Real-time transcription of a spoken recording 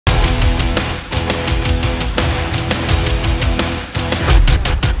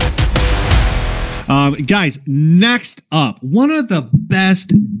Guys, next up, one of the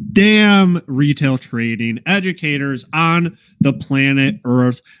best damn retail trading educators on the planet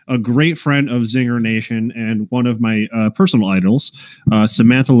Earth, a great friend of Zinger Nation and one of my personal idols,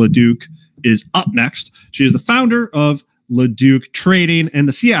 Samantha LaDuc, is up next. She is the founder of LaDuc Trading and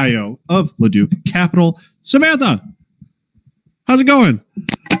the CIO of LaDuc Capital. Samantha, how's it going?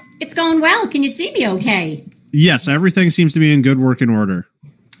 It's going well. Can you see me okay? Yes, everything seems to be in good working order.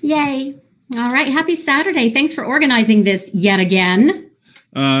 Yay. All right. Happy Saturday. Thanks for organizing this yet again.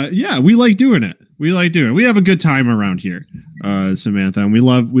 Yeah, we like doing it. We have a good time around here, Samantha, and we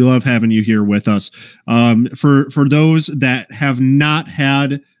love having you here with us. For those that have not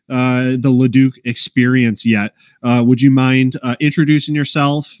had the LaDuc experience yet, would you mind introducing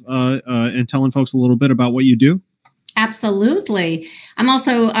yourself and telling folks a little bit about what you do? Absolutely. I'm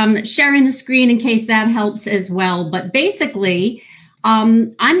also sharing the screen in case that helps as well. But basically,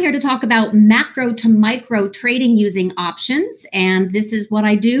 I'm here to talk about macro to micro trading using options. And this is what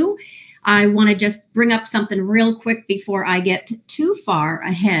I do. I want to just bring up something real quick before I get too far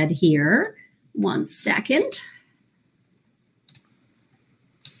ahead here. 1 second.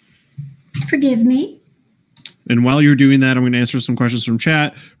 Forgive me. And while you're doing that, I'm going to answer some questions from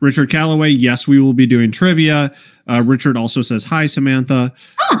chat. Richard Calloway, yes, we will be doing trivia. Richard also says, hi, Samantha.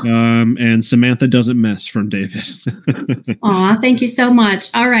 And Samantha doesn't miss from David. Aw, thank you so much.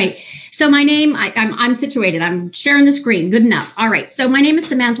 All right. So my name, I'm situated. I'm sharing the screen. Good enough. All right. So my name is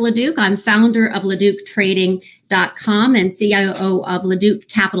Samantha LaDuc. I'm founder of LaDucTrading.com and CIO of LaDuc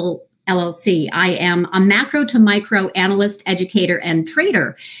Capital LLC. I am a macro to micro analyst, educator, and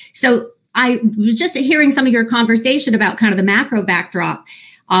trader. So I was just hearing some of your conversation about kind of the macro backdrop.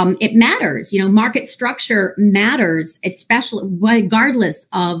 It matters, market structure matters, especially regardless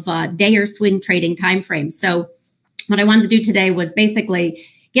of day or swing trading timeframes. So what I wanted to do today was basically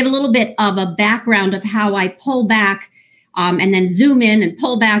give a little bit of a background of how I pull back and then zoom in and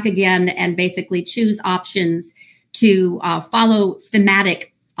pull back again and basically choose options to follow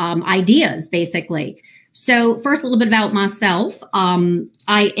thematic ideas, basically. So first, a little bit about myself.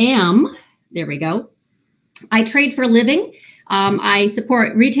 There we go. I trade for a living. I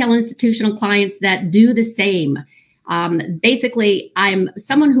support retail institutional clients that do the same. Basically, I'm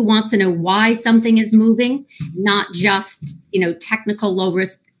someone who wants to know why something is moving, not just, technical low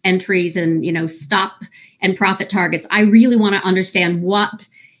risk entries and, stop and profit targets. I really want to understand what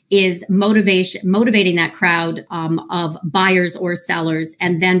is motivating that crowd of buyers or sellers,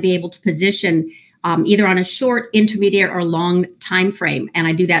 and then be able to position either on a short, intermediate, or long time frame. And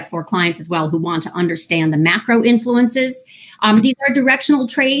I do that for clients as well who want to understand the macro influences. These are directional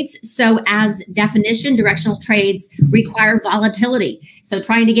trades. So as definition, directional trades require volatility. So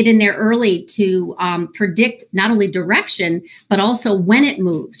trying to get in there early to predict not only direction, but also when it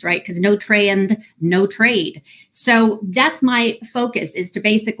moves, right? Because no trend, no trade. So that's my focus, is to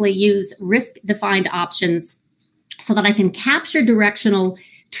basically use risk-defined options so that I can capture directional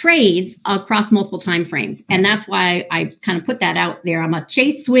trades across multiple time frames. And that's why I kind of put that out there. I'm a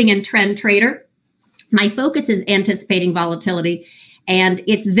chase, swing, and trend trader. My focus is anticipating volatility, and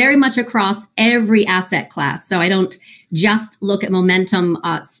it's very much across every asset class. So I don't just look at momentum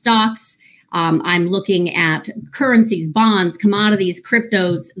stocks. I'm looking at currencies, bonds, commodities,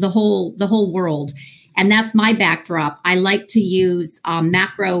 cryptos, the whole world. And that's my backdrop. I like to use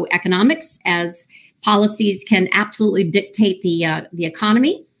macroeconomics, as policies can absolutely dictate the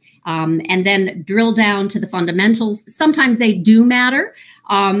economy, and then drill down to the fundamentals. Sometimes they do matter.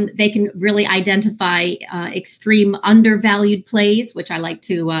 They can really identify extreme undervalued plays, which I like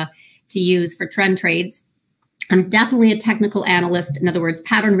to use for trend trades. I'm definitely a technical analyst. In other words,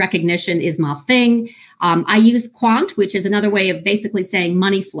 pattern recognition is my thing. I use quant, which is another way of basically saying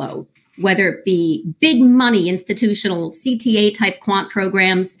money flow, whether it be big money, institutional CTA type quant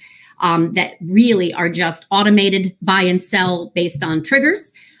programs that really are just automated buy and sell based on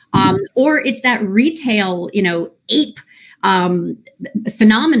triggers, or it's that retail, ape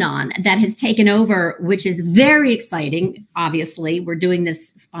phenomenon that has taken over, which is very exciting. Obviously, we're doing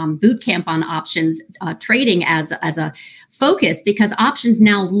this boot camp on options trading as a focus, because options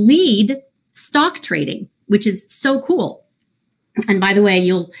now lead stock trading, which is so cool. And by the way,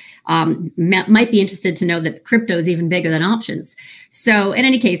 you'll might be interested to know that crypto is even bigger than options. So in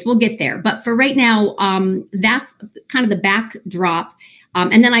any case, we'll get there. But for right now, that's kind of the backdrop.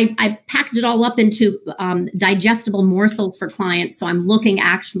 And then I packaged it all up into digestible morsels for clients. So I'm looking at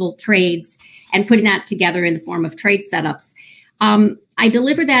actionable trades and putting that together in the form of trade setups. I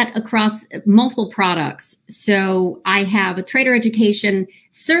deliver that across multiple products. So I have a trader education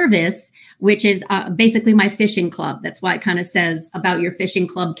service, which is basically my fishing club. That's why it kind of says about your fishing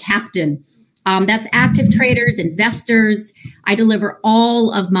club captain. That's active traders, investors. I deliver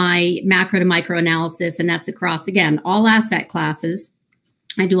all of my macro to micro analysis, and that's across, again, all asset classes.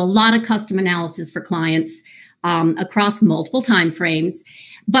 I do a lot of custom analysis for clients across multiple time frames.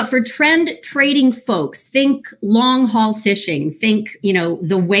 But for trend trading folks, think long haul fishing, think,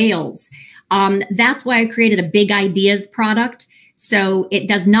 the whales. That's why I created a big ideas product. So it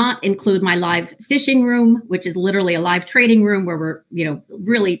does not include my live fishing room, which is literally a live trading room where we're,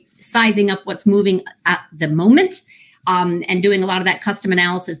 really sizing up what's moving at the moment and doing a lot of that custom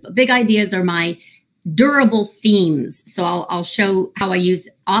analysis. But big ideas are my durable themes. So I'll show how I use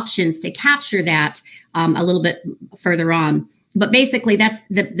options to capture that a little bit further on. But basically, that's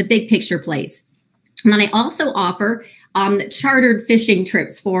the big picture plays. And then I also offer chartered fishing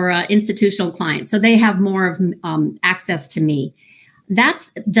trips for institutional clients. So they have more of access to me. That's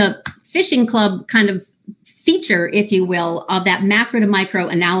the fishing club kind of feature, if you will, of that macro to micro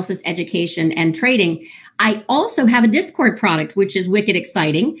analysis, education, and trading. I also have a Discord product, which is wicked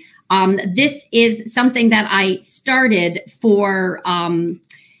exciting. This is something that I started for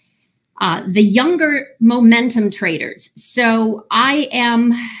the younger momentum traders. So I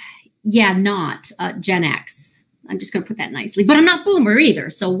am, not Gen X. I'm just going to put that nicely, but I'm not boomer either.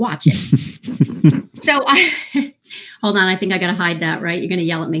 So watch it. So hold on. I think I got to hide that, right? You're going to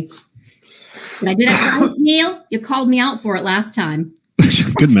yell at me. Did I do that right, Neil? You called me out for it last time.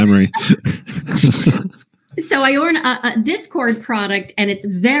 Good memory. So I own a Discord product, and it's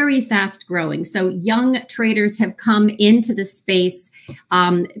very fast growing. So young traders have come into the space,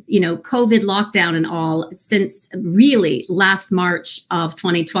 COVID lockdown and all, since really last March of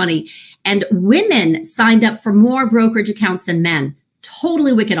 2020. And women signed up for more brokerage accounts than men.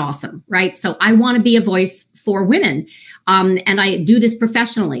 Totally wicked awesome, right? So I want to be a voice for women. And I do this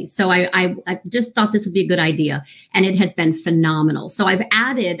professionally. So I just thought this would be a good idea. And it has been phenomenal. So I've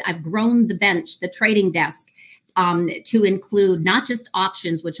grown the bench, the trading desk, to include not just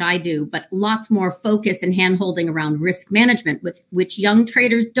options, which I do, but lots more focus and hand-holding around risk management, with which young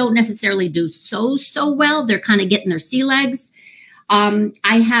traders don't necessarily do so well. They're kind of getting their sea legs. I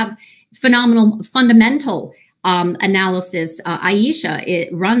have phenomenal fundamental analysis. Aisha,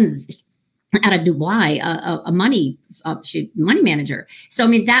 it runs out of Dubai, a money manager. So,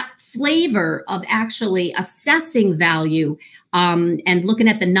 that flavor of actually assessing value and looking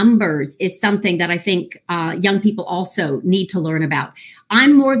at the numbers is something that I think young people also need to learn about.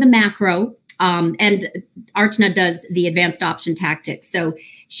 I'm more the macro, and Archana does the advanced option tactics. So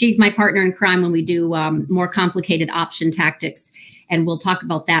she's my partner in crime when we do more complicated option tactics. And we'll talk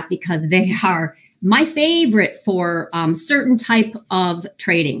about that because they are my favorite for certain type of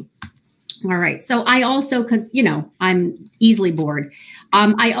trading. All right. So I also, because, I'm easily bored.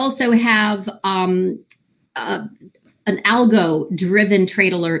 I also have an algo driven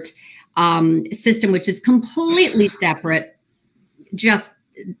trade alert system, which is completely separate, just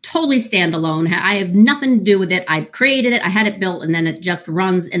totally standalone. I have nothing to do with it. I created it. I had it built, and then it just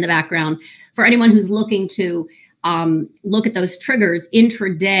runs in the background for anyone who's looking to look at those triggers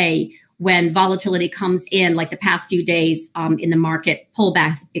intraday when volatility comes in, like the past few days in the market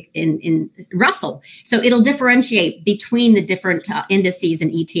pullback in Russell. So it'll differentiate between the different indices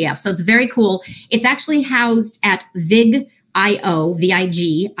and ETFs. So it's very cool. It's actually housed at VIG.io,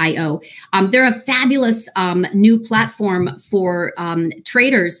 VIG.io. They're a fabulous new platform for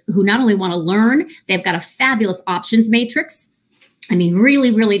traders who not only want to learn, they've got a fabulous options matrix.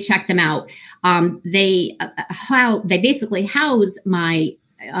 Really, really check them out. They basically house my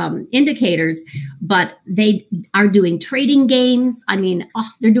indicators, but they are doing trading games.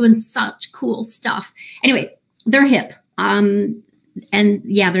 They're doing such cool stuff. Anyway, they're hip. And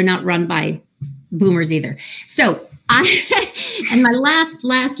they're not run by boomers either. So and my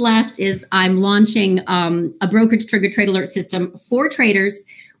last is I'm launching a brokerage trigger trade alert system for traders,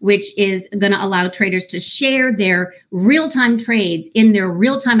 which is going to allow traders to share their real-time trades in their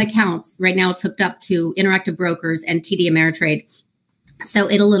real-time accounts. Right now it's hooked up to Interactive Brokers and TD Ameritrade. So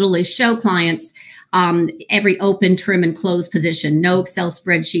it'll literally show clients every open, trim, and close position. No Excel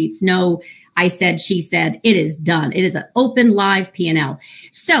spreadsheets. No I said, she said. It is done. It is an open, live P&L.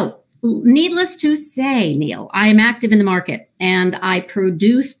 So needless to say, Neil, I am active in the market, and I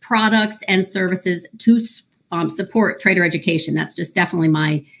produce products and services to support trader education. That's just definitely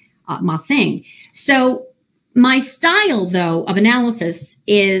my thing. So my style, though, of analysis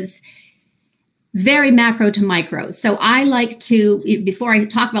is very macro to micro. So I like to, before I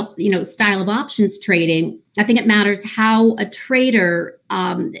talk about, style of options trading, I think it matters how a trader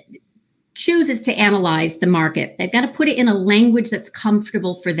chooses to analyze the market. They've got to put it in a language that's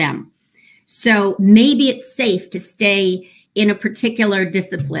comfortable for them. So maybe it's safe to stay in a particular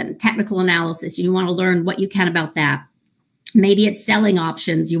discipline, technical analysis. You want to learn what you can about that. Maybe it's selling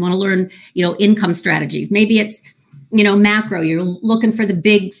options. You want to learn, income strategies. Maybe it's, macro. You're looking for the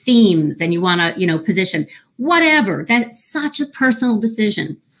big themes and you want to, position. Whatever. That's such a personal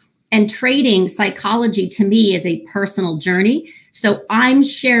decision. And trading psychology to me is a personal journey. So I'm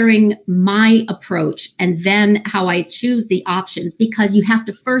sharing my approach and then how I choose the options, because you have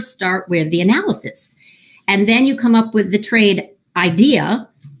to first start with the analysis. And then you come up with the trade idea,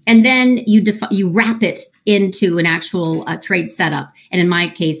 and then you wrap it into an actual trade setup. And in my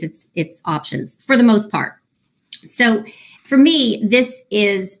case, it's options for the most part. So for me, this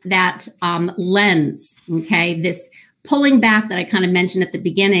is that lens, okay? This pulling back that I kind of mentioned at the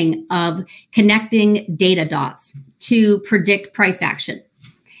beginning of connecting data dots to predict price action.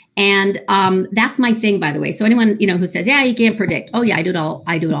 And that's my thing, by the way. So anyone, who says, yeah, you can't predict. Oh yeah, I do it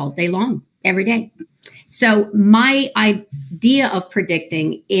all day long, every day. So my idea of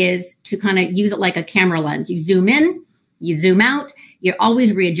predicting is to kind of use it like a camera lens. You zoom in, you zoom out, you're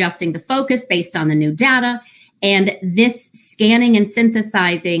always readjusting the focus based on the new data. And this scanning and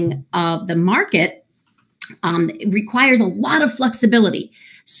synthesizing of the market requires a lot of flexibility.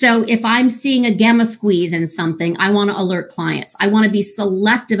 So if I'm seeing a gamma squeeze in something, I want to alert clients. I want to be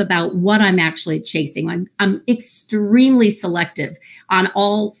selective about what I'm actually chasing. I'm extremely selective on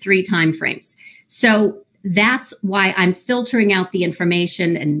all 3 time frames. So that's why I'm filtering out the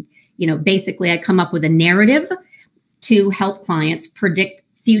information. And, basically I come up with a narrative to help clients predict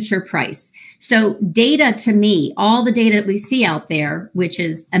future price. So data to me, all the data that we see out there, which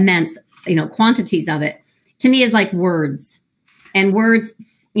is immense, quantities of it, to me is like words. And words,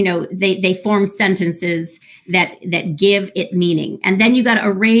 they form sentences that give it meaning. And then you got to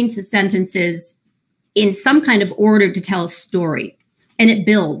arrange the sentences in some kind of order to tell a story. And it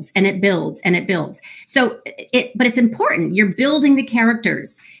builds and it builds and it builds. So but it's important. You're building the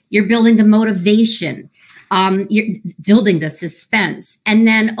characters. You're building the motivation. You're building the suspense. And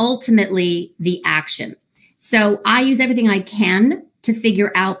then ultimately the action. So I use everything I can to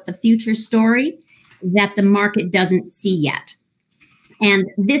figure out the future story that the market doesn't see yet. And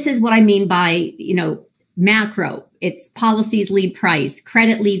this is what I mean by, macro. It's policies lead price,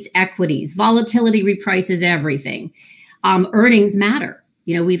 credit leads equities, volatility reprices everything. Earnings matter.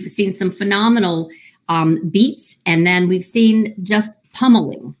 We've seen some phenomenal beats, and then we've seen just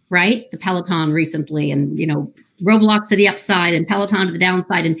pummeling, right? The Peloton recently, and, Roblox to the upside and Peloton to the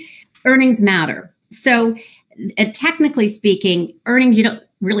downside, and earnings matter. So technically speaking, earnings, you don't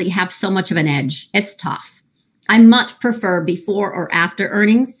really have so much of an edge. It's tough. I much prefer before or after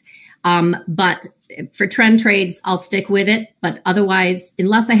earnings. But for trend trades, I'll stick with it. But otherwise,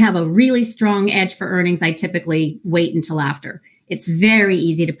 unless I have a really strong edge for earnings, I typically wait until after. It's very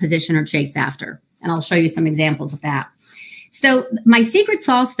easy to position or chase after. And I'll show you some examples of that. So my secret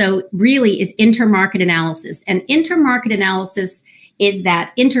sauce, though, really is intermarket analysis. And intermarket analysis is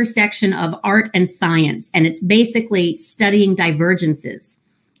that intersection of art and science. And it's basically studying divergences.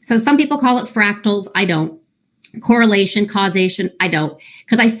 So some people call it fractals. I don't. Correlation, causation, I don't,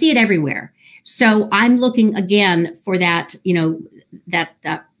 because I see it everywhere. So I'm looking again for that,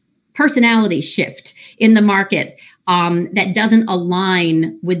 that personality shift in the market that doesn't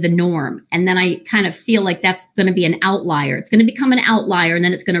align with the norm. And then I kind of feel like that's going to be an outlier. It's going to become an outlier, and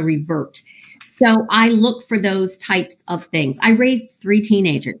then it's going to revert. So I look for those types of things. I raised 3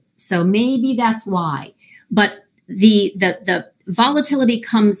 teenagers, so maybe that's why. But the volatility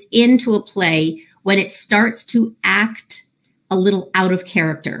comes into a play when it starts to act a little out of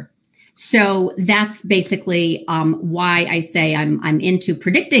character. So that's basically why I say I'm into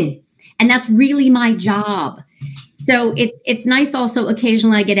predicting. And that's really my job. So it's nice also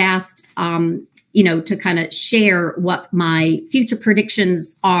occasionally I get asked, to kind of share what my future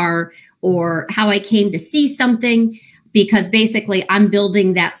predictions are or how I came to see something, because basically I'm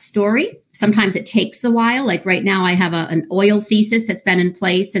building that story. Sometimes it takes a while. Like right now I have an oil thesis that's been in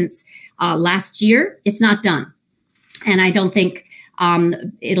place since last year. It's not done. And I don't think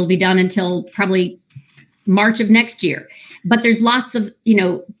it'll be done until probably March of next year. But there's lots of,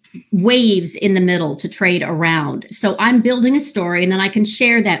 waves in the middle to trade around. So I'm building a story, and then I can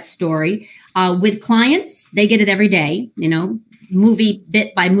share that story with clients. They get it every day, movie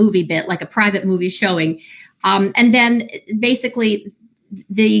bit by movie bit, like a private movie showing. And then basically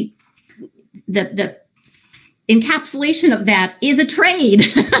the encapsulation of that is a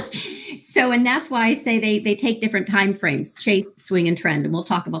trade. So, and that's why I say they take different time frames, chase, swing, and trend. And we'll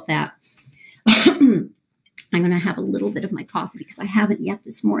talk about that. I'm going to have a little bit of my coffee because I haven't yet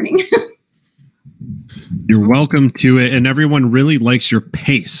this morning. You're welcome to it. And everyone really likes your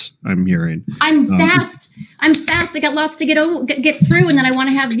pace, I'm hearing. I'm fast. I'm fast. I got lots to get through, and then I want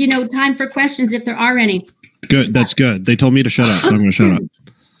to have time for questions if there are any. Good. That's good. They told me to shut up, so I'm going to shut up.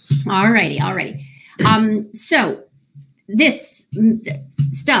 Alrighty. So this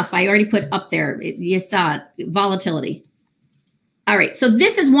stuff I already put up there. You saw it, volatility. All right. So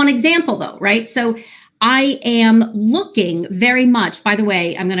this is one example, though, right? So I am looking very much. By the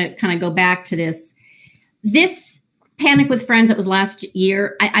way, I'm going to kind of go back to this. This panic with friends that was last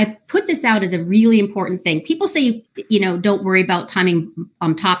year. I put this out as a really important thing. People say, don't worry about timing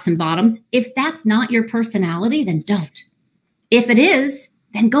tops and bottoms. If that's not your personality, then don't. If it is,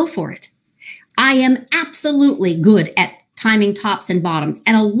 then go for it. I am absolutely good at timing tops and bottoms,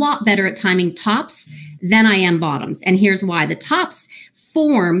 and a lot better at timing tops than I am bottoms. And here's why. The tops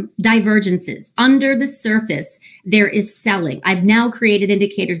form divergences. Under the surface, there is selling. I've now created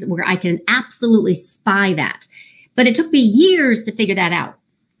indicators where I can absolutely spy that. But it took me years to figure that out.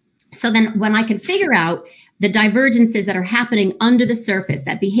 So then when I can figure out the divergences that are happening under the surface,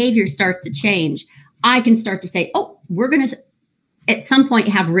 that behavior starts to change, I can start to say, oh, we're going to, at some point,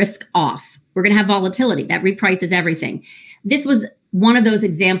 have risk off. We're going to have volatility. That reprices everything. This was one of those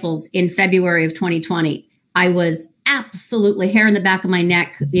examples in February of 2020. I was absolutely hair in the back of my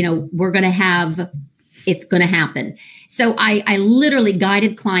neck. We're going to have, it's going to happen. So I literally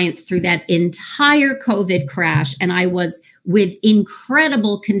guided clients through that entire COVID crash. And I was with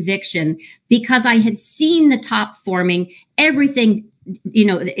incredible conviction because I had seen the top forming, everything,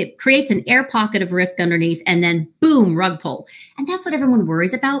 it creates an air pocket of risk underneath, and then boom, rug pull. And that's what everyone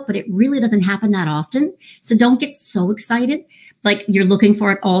worries about, but it really doesn't happen that often. So don't get so excited like you're looking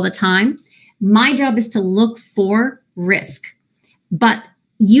for it all the time. My job is to look for risk, but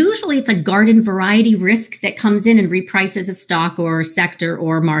usually it's a garden variety risk that comes in and reprices a stock or sector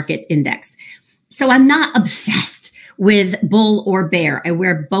or market index. So I'm not obsessed with bull or bear. I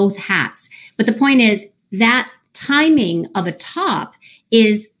wear both hats. But the point is that timing of a top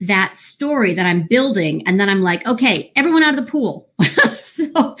is that story that I'm building. And then I'm like, okay, everyone out of the pool.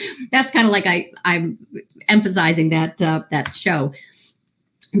 So that's kind of like I'm emphasizing that show.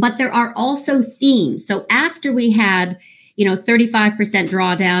 But there are also themes. So after we had 35%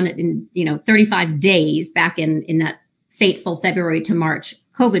 drawdown in, 35 days back in that fateful February to March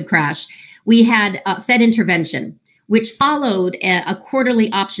COVID crash, we had Fed intervention, which followed a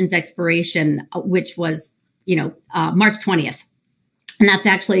quarterly options expiration, which was, March 20th. And that's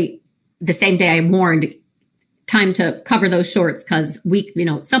actually the same day I warned time to cover those shorts because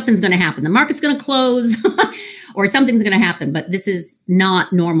something's going to happen. The market's going to close or something's going to happen. But this is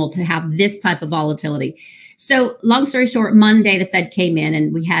not normal to have this type of volatility. So long story short, Monday, the Fed came in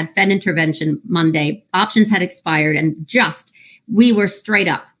and we had Fed intervention Monday. Options had expired and we were straight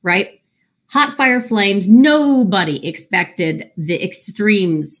up, right? Hot fire flames. Nobody expected the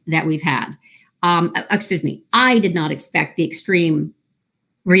extremes that we've had. I did not expect the extreme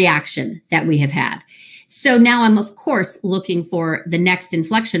reaction that we have had. So now I'm, of course, looking for the next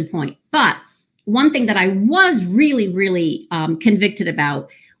inflection point. But one thing that I was really, really convicted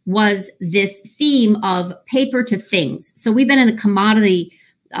about was this theme of paper to things. So we've been in a commodity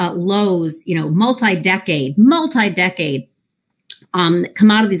lows, multi-decade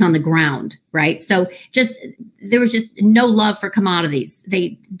commodities on the ground, right? So there was just no love for commodities.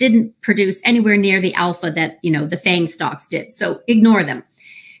 They didn't produce anywhere near the alpha that, the FANG stocks did. So ignore them.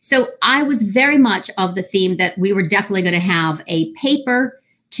 So I was very much of the theme that we were definitely going to have a paper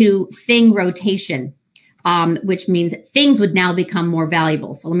to thing rotation, which means things would now become more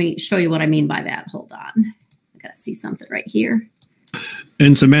valuable. So let me show you what I mean by that. Hold on. I got to see something right here.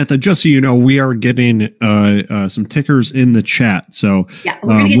 And Samantha, just so you know, we are getting some tickers in the chat. So yeah,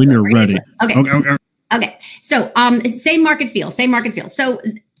 when you're ready. Okay. So same market feel. So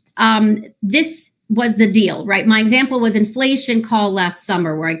this was the deal, right? My example was inflation call last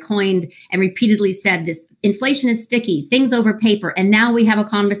summer where I coined and repeatedly said this inflation is sticky, things over paper. And now we have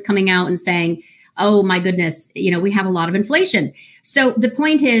economists coming out and saying, oh my goodness, we have a lot of inflation. So the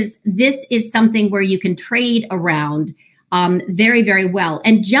point is, this is something where you can trade around very, very well.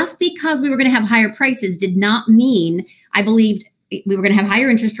 And just because we were going to have higher prices did not mean I believed we were going to have higher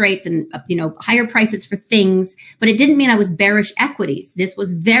interest rates and, higher prices for things, but it didn't mean I was bearish equities. This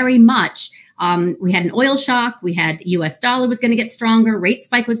was very much, we had an oil shock. We had US dollar was going to get stronger. Rate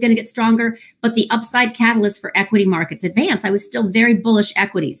spike was going to get stronger, but the upside catalyst for equity markets advance. I was still very bullish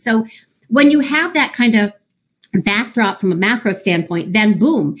equities. So when you have that kind of backdrop from a macro standpoint, then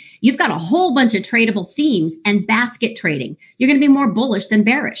boom, you've got a whole bunch of tradable themes and basket trading. You're going to be more bullish than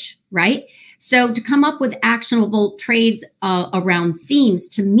bearish, right? So to come up with actionable trades around themes,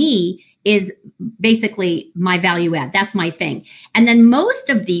 to me, is basically my value add. That's my thing. And then most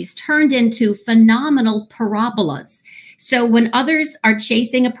of these turned into phenomenal parabolas. So when others are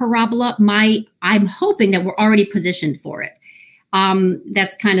chasing a parabola, I'm hoping that we're already positioned for it.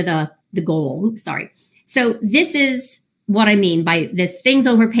 That's kind of the goal. Oops, sorry. So this is what I mean by this things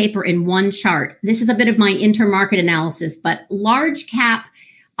over paper in one chart. This is a bit of my intermarket analysis, but large cap,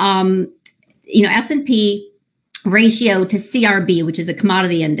 S&P ratio to CRB, which is a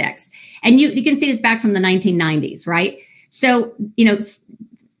commodity index. And you can see this back from the 1990s, right? So,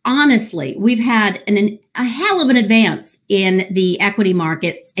 honestly, we've had a hell of an advance in the equity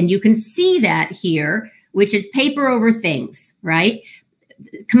markets. And you can see that here, which is paper over things, right?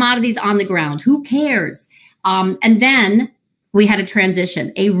 Commodities on the ground. Who cares? And then we had a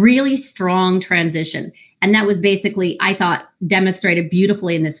transition, a really strong transition. And that was basically, I thought, demonstrated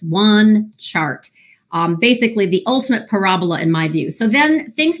beautifully in this one chart. Basically the ultimate parabola in my view. So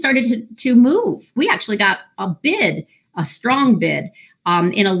then things started to move. We actually got a strong bid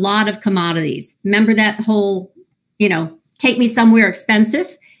in a lot of commodities. Remember that whole, take me somewhere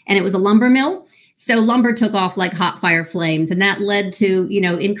expensive, and it was a lumber mill. So lumber took off like hot fire flames, and that led to,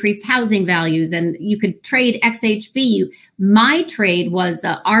 increased housing values, and you could trade XHB. My trade was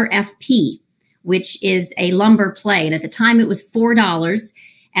RFP, which is a lumber play. And at the time it was $4,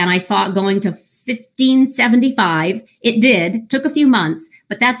 and I saw it going to $15.75. It did, took a few months,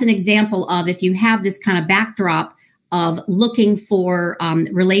 but that's an example of if you have this kind of backdrop of looking for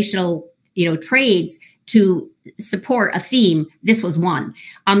relational, trades to support a theme, this was one.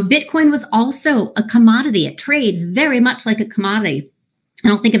 Bitcoin was also a commodity. It trades very much like a commodity. I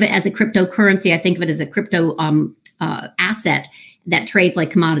don't think of it as a cryptocurrency. I think of it as a crypto asset that trades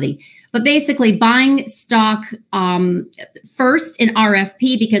like commodity. But basically buying stock first in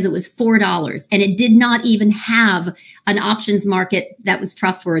RFP because it was $4 and it did not even have an options market that was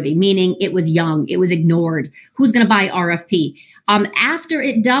trustworthy, meaning it was young, it was ignored. Who's going to buy RFP? After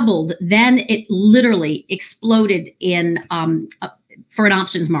it doubled, then it literally exploded in for an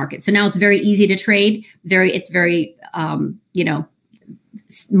options market. So now it's very easy to trade. It's very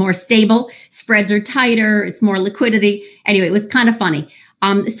more stable. Spreads are tighter. It's more liquidity. Anyway, it was kind of funny.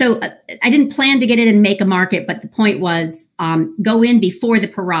 So I didn't plan to get in and make a market, but the point was go in before the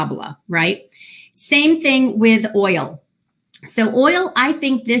parabola, right? Same thing with oil. So oil, I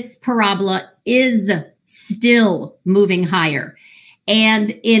think this parabola is still moving higher.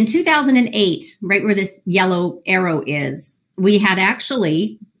 And in 2008, right where this yellow arrow is, we had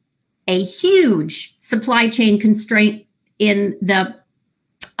actually a huge supply chain constraint in the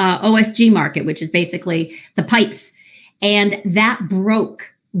OSG market, which is basically the pipes. And that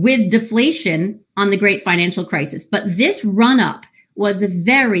broke with deflation on the great financial crisis. But this run-up was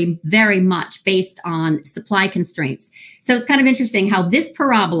very, very much based on supply constraints. So it's kind of interesting how this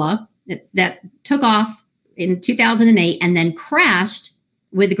parabola that took off in 2008 and then crashed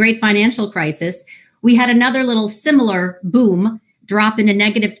with the great financial crisis, we had another little similar boom, drop into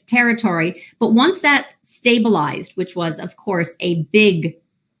negative territory. But once that stabilized, which was, of course, a big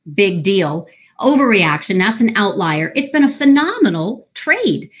deal, overreaction, that's an outlier. It's been a phenomenal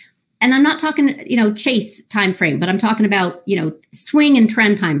trade. And I'm not talking, chase time frame, but I'm talking about, swing and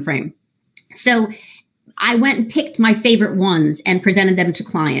trend time frame. So I went and picked my favorite ones and presented them to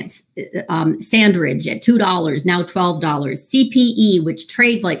clients. Sandridge at $2, now $12. CPE, which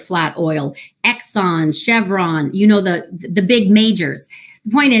trades like flat oil. Exxon, Chevron, the big majors.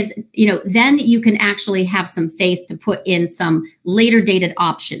 The point is, then you can actually have some faith to put in some later dated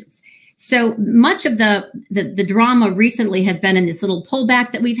options. So much of the drama recently has been in this little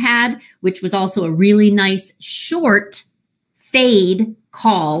pullback that we've had, which was also a really nice short fade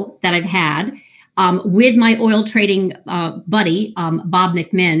call that I've had with my oil trading buddy, Bob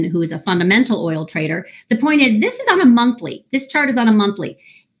McMinn, who is a fundamental oil trader. The point is, this is on a monthly. This chart is on a monthly.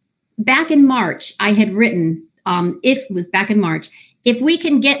 Back in March, I had written, if we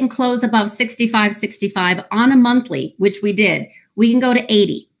can get and close above 65 on a monthly, which we did, we can go to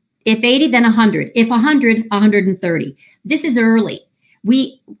 80. If 80, then 100. If 100, 130. This is early.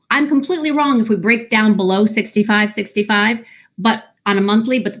 I'm completely wrong if we break down below 65, but on a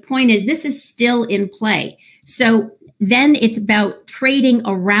monthly. But the point is, this is still in play. So then it's about trading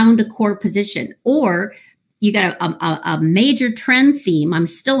around a core position, or you got a major trend theme I'm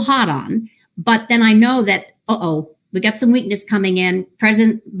still hot on, but then I know that, we got some weakness coming in.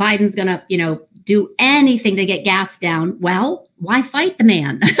 President Biden's going to, do anything to get gas down. Well, why fight the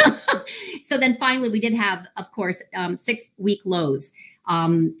man? So then finally we did have, of course, 6-week lows.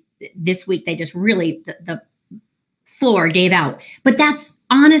 This week, they just really, the floor gave out. But that's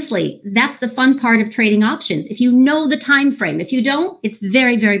the fun part of trading options. If you know the time frame, if you don't, it's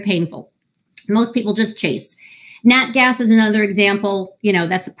very, very painful. Most people just chase. Nat gas is another example.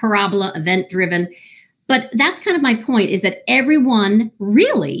 That's a parabola, event driven. But that's kind of my point, is that everyone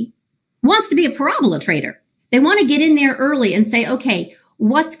really wants to be a parabola trader. They want to get in there early and say, okay,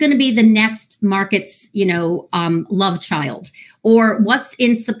 what's going to be the next market's, love child, or what's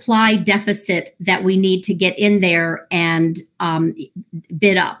in supply deficit that we need to get in there and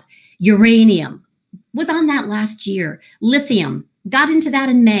bid up. Uranium was on that last year. Lithium got into that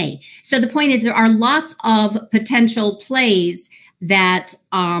in May. So the point is, there are lots of potential plays that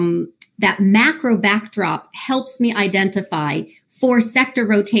that macro backdrop helps me identify for sector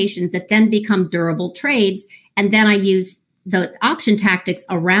rotations that then become durable trades. And then I use the option tactics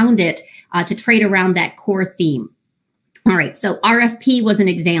around it to trade around that core theme. All right, so RFP was an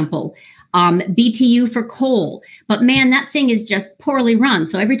example. BTU for coal, but man, that thing is just poorly run.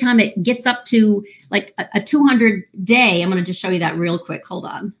 So every time it gets up to like a 200 day, I'm going to just show you that real quick. Hold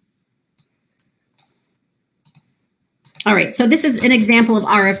on. All right, so this is an example of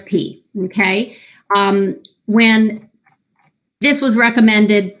RFP, okay? When this was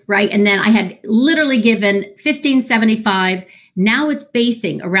recommended, right? And then I had literally given 1575. Now it's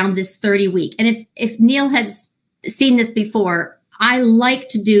basing around this 30 week. And if Neil has seen this before, I like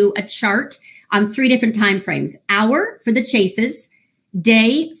to do a chart on 3 different time frames: hour for the chases,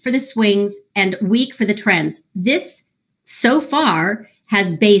 day for the swings, and week for the trends. This so far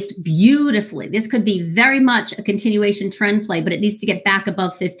has based beautifully. This could be very much a continuation trend play, but it needs to get back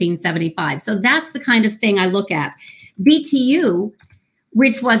above 1575. So that's the kind of thing I look at. BTU,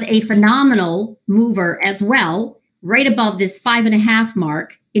 which was a phenomenal mover as well, right above this 5.5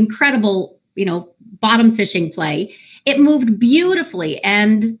 mark, incredible, bottom fishing play. It moved beautifully.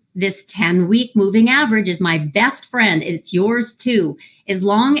 And this 10-week moving average is my best friend. It's yours too. As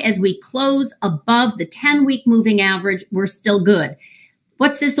long as we close above the 10-week moving average, we're still good.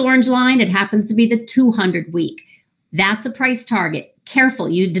 What's this orange line? It happens to be the 200-week. That's a price target. Careful,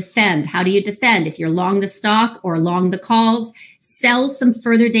 you defend. How do you defend? If you're long the stock or long the calls, sell some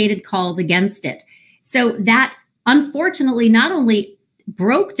further dated calls against it. So that unfortunately not only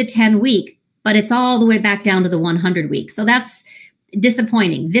broke the 10-week, but it's all the way back down to the 100-week. So that's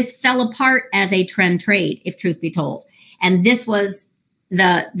disappointing. This fell apart as a trend trade, if truth be told. And this was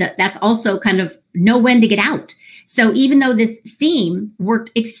that's also kind of know when to get out. So even though this theme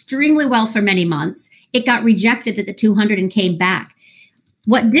worked extremely well for many months, it got rejected at the 200 and came back.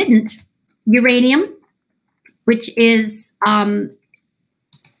 What didn't? Uranium, which is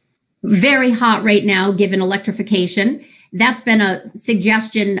very hot right now given electrification. That's been a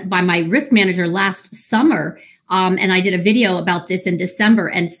suggestion by my risk manager last summer. And I did a video about this in December.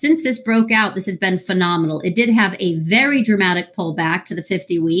 And since this broke out, this has been phenomenal. It did have a very dramatic pullback to the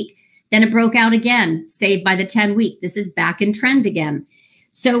 50-week. Then it broke out again, saved by the 10-week. This is back in trend again.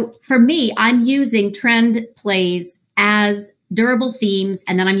 So for me, I'm using trend plays as durable themes,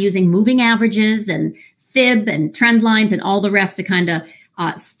 and then I'm using moving averages and fib and trend lines and all the rest to kind of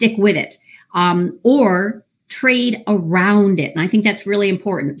stick with it, or trade around it. And I think that's really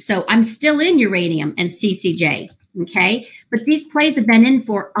important. So I'm still in uranium and CCJ, okay? But these plays have been in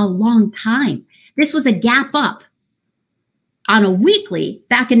for a long time. This was a gap up on a weekly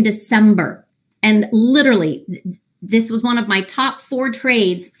back in December. And literally, this was one of my top 4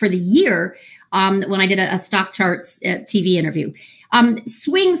 trades for the year when I did a stock charts TV interview.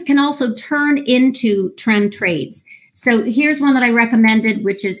 Swings can also turn into trend trades. So here's one that I recommended,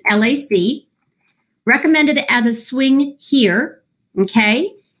 which is LAC. Recommended it as a swing here,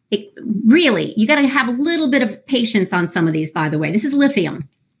 okay? Really, you got to have a little bit of patience on some of these, by the way. This is lithium.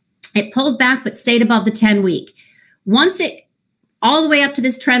 It pulled back but stayed above the 10-week. Once it all the way up to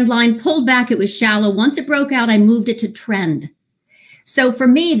this trend line, pulled back, it was shallow. Once it broke out, I moved it to trend. So for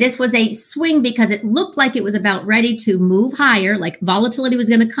me, this was a swing because it looked like it was about ready to move higher, like volatility was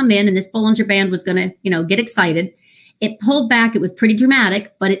going to come in and this Bollinger Band was going to, get excited. It pulled back. It was pretty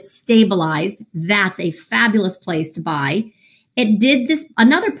dramatic, but it stabilized. That's a fabulous place to buy. It did this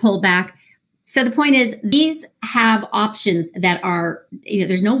another pullback. So the point is, these have options that are,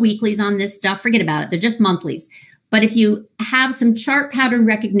 there's no weeklies on this stuff. Forget about it. They're just monthlies. But if you have some chart pattern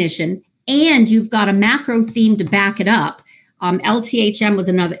recognition and you've got a macro theme to back it up, LTHM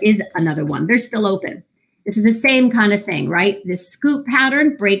is another one. They're still open. This is the same kind of thing, right? This scoop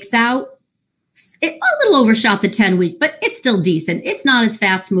pattern breaks out. It a little overshot the 10-week, but it's still decent. It's not as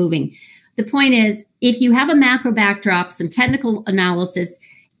fast moving. The point is, if you have a macro backdrop, some technical analysis,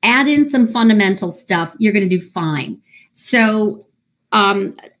 add in some fundamental stuff, you're going to do fine. So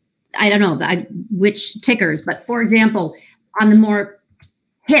I don't know which tickers, but for example, on the more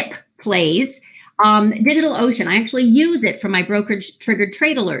hip plays, DigitalOcean, I actually use it for my brokerage triggered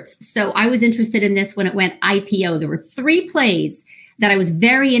trade alerts. So I was interested in this when it went IPO. There were 3 plays that I was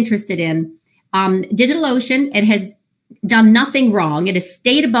very interested in. DigitalOcean, it has done nothing wrong. It has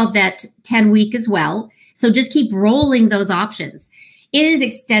stayed above that 10-week as well. So just keep rolling those options. It is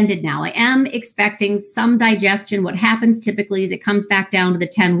extended now. I am expecting some digestion. What happens typically is it comes back down to the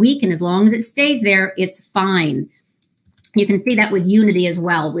 10-week, and as long as it stays there, it's fine. You can see that with Unity as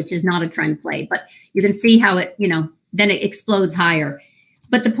well, which is not a trend play, but you can see how it, then it explodes higher.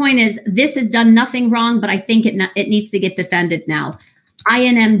 But the point is, this has done nothing wrong, but I think it needs to get defended now.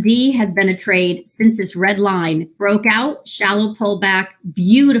 INMD has been a trade since this red line broke out, shallow pullback,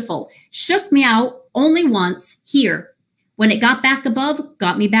 beautiful. Shook me out only once here. When it got back above,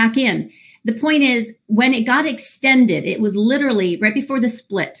 got me back in. The point is, when it got extended, it was literally right before the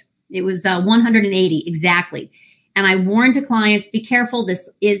split. It was 180 exactly. And I warned to clients, be careful, this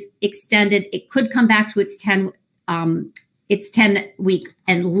is extended. It could come back to its 10 week.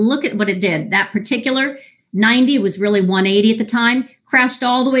 And look at what it did. That particular 90 was really 180 at the time, crashed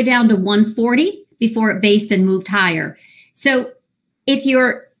all the way down to 140 before it based and moved higher. So if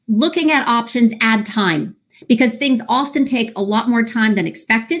you're looking at options, add time, because things often take a lot more time than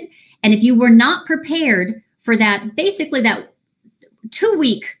expected. And if you were not prepared for that, basically that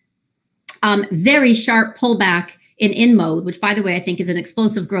 2-week very sharp pullback in mode, which, by the way, I think is an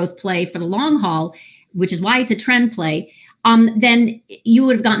explosive growth play for the long haul, which is why it's a trend play, then you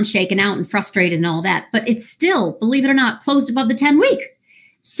would have gotten shaken out and frustrated and all that. But it's still, believe it or not, closed above the 10-week.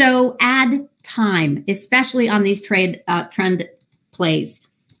 So add time, especially on these trend plays.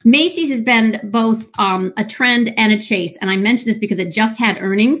 Macy's has been both a trend and a chase. And I mention this because it just had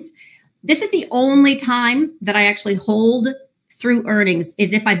earnings. This is the only time that I actually hold through earnings,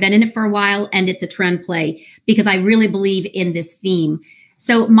 is if I've been in it for a while and it's a trend play, because I really believe in this theme.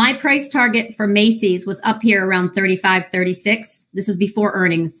 So my price target for Macy's was up here around 35, 36. This was before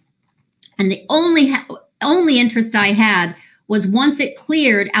earnings. And the only interest I had was once it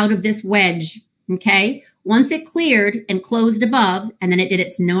cleared out of this wedge, okay? Once it cleared and closed above, and then it did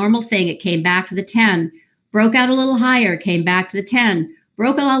its normal thing, it came back to the 10, broke out a little higher, came back to the 10,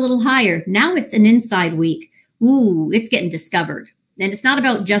 broke out a little higher. Now it's an inside week. Ooh, it's getting discovered. And it's not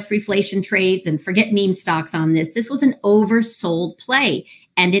about just reflation trades and forget meme stocks on this. This was an oversold play,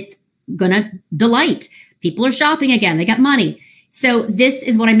 and it's going to delight. People are shopping again. They got money. So this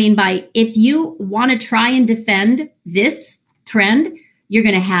is what I mean by, if you want to try and defend this trend, you're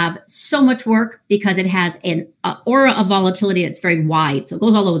going to have so much work, because it has an aura of volatility that's very wide. So it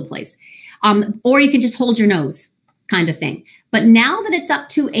goes all over the place. Or you can just hold your nose kind of thing. But now that it's up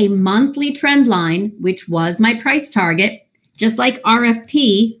to a monthly trend line, which was my price target, just like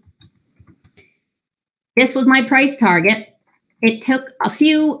RFP, this was my price target. It took a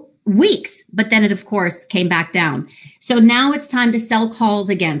few weeks, but then it, of course, came back down. So now it's time to sell calls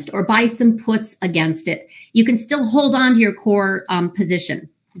against, or buy some puts against it. You can still hold on to your core position.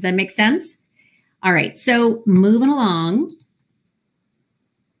 Does that make sense? All right, so moving along.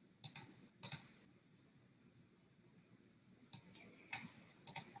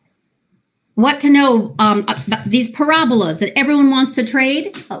 What to know about these parabolas that everyone wants to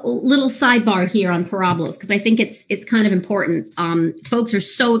trade. A little sidebar here on parabolas, because I think it's kind of important. Folks are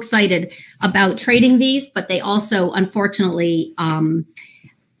so excited about trading these, but they also, unfortunately, can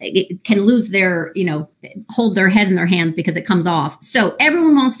lose their, hold their head in their hands because it comes off. So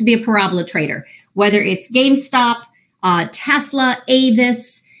everyone wants to be a parabola trader, whether it's GameStop, Tesla,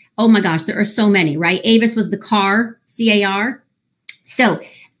 Avis. Oh my gosh, there are so many, right? Avis was the car, CAR. So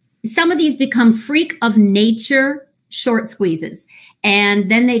some of these become freak of nature short squeezes, and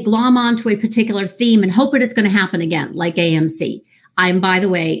then they glom onto a particular theme and hope that it's going to happen again, like AMC. I'm, by the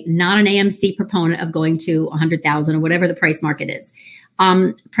way, not an AMC proponent of going to 100,000 or whatever the price market is.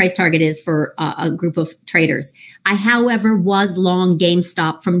 Price target is for a group of traders. I, however, was long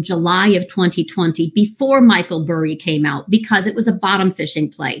GameStop from July of 2020 before Michael Burry came out, because it was a bottom fishing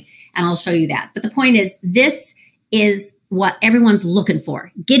play. And I'll show you that. But the point is, this is what everyone's looking for.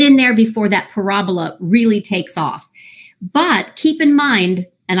 Get in there before that parabola really takes off. But keep in mind,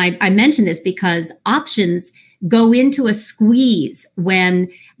 and I mention this because options go into a squeeze when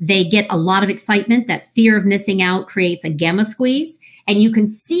they get a lot of excitement. That fear of missing out creates a gamma squeeze. And you can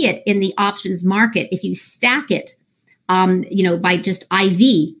see it in the options market. If you stack it, by just IV,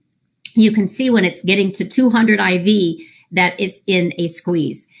 you can see when it's getting to 200 IV that it's in a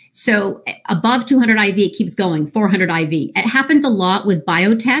squeeze. So above 200 IV, it keeps going, 400 IV. It happens a lot with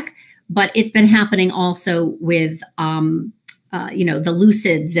biotech, but it's been happening also with, the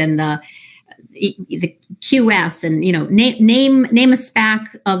Lucids and the QS, and, name a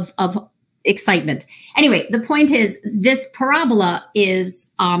SPAC of excitement. Anyway, the point is this parabola is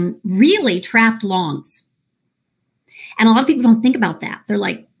really trapped longs. And a lot of people don't think about that. They're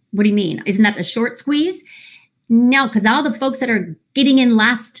like, what do you mean? Isn't that a short squeeze? No, because all the folks that are getting in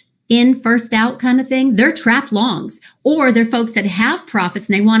last in, first out kind of thing, they're trapped longs, or they're folks that have profits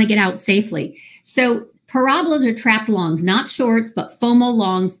and they want to get out safely. So parabolas are trapped longs, not shorts, but FOMO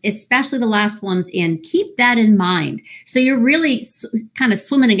longs, especially the last ones in. Keep that in mind. So you're really kind of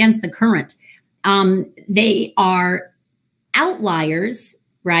swimming against the current. They are outliers,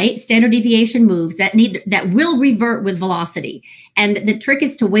 right? Standard deviation moves that will revert with velocity. And the trick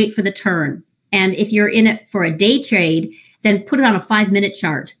is to wait for the turn. And if you're in it for a day trade, then put it on a 5-minute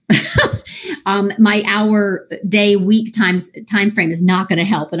chart. My hour, day, week time frame is not going to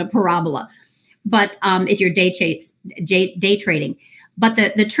help in a parabola. But if you're day trading, but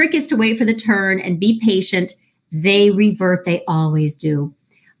the trick is to wait for the turn and be patient. They revert. They always do.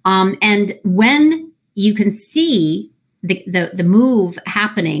 And when you can see the move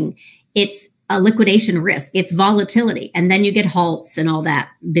happening, it's a liquidation risk. It's volatility. And then you get halts and all that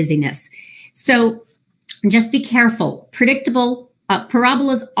busyness. So just be careful. Predictable.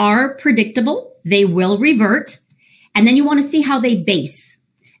 Parabolas are predictable. They will revert. And then you want to see how they base.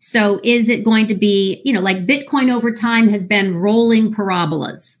 So is it going to be, like Bitcoin over time has been rolling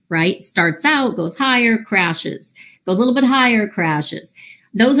parabolas, right? Starts out, goes higher, crashes, goes a little bit higher, crashes.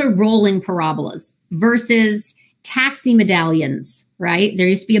 Those are rolling parabolas versus taxi medallions, right? There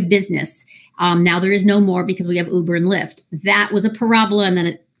used to be a business. Now there is no more because we have Uber and Lyft. That was a parabola and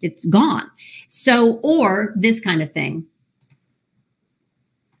then it's gone. So, or this kind of thing.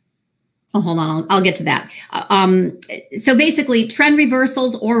 Oh, hold on. I'll get to that. So basically trend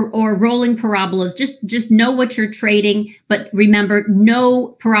reversals or rolling parabolas, just know what you're trading, but remember no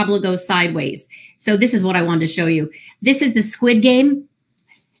parabola goes sideways. So this is what I wanted to show you. This is the Squid Game.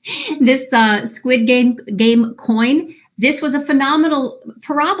 This Squid Game coin. This was a phenomenal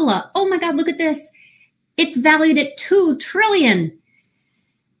parabola. Oh my God, look at this. It's valued at 2 trillion.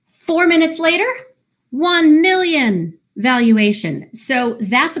 4 minutes later, 1 million. Valuation. So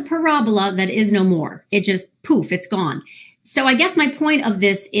that's a parabola that is no more. It just poof, it's gone. So I guess my point of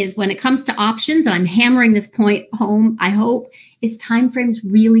this is when it comes to options, and I'm hammering this point home, I hope, is timeframes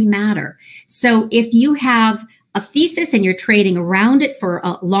really matter. So if you have a thesis and you're trading around it for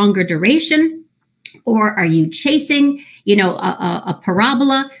a longer duration, or are you chasing, a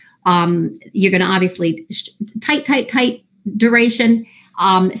parabola, you're going to obviously tight duration.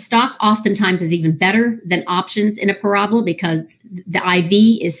 Stock oftentimes is even better than options in a parabola because the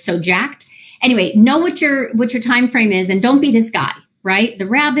IV is so jacked. Anyway, know what your time frame is and don't be this guy, right? The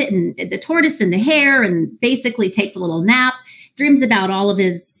rabbit and the tortoise and the hare and basically takes a little nap, dreams about all of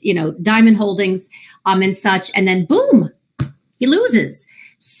his, diamond holdings and such, and then boom, he loses.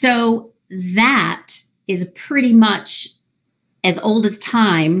 So that is pretty much as old as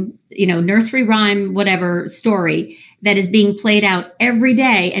time, nursery rhyme, whatever story that is being played out every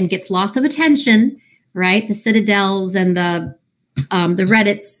day and gets lots of attention, right? The Citadels and the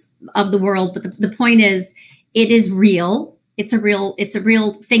Reddits of the world. But the point is, it is real. It's a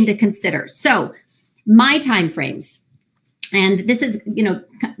real thing to consider. So my time frames, and this is,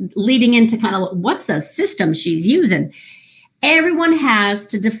 leading into kind of what's the system she's using. Everyone has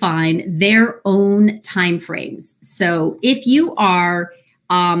to define their own time frames. So if you are,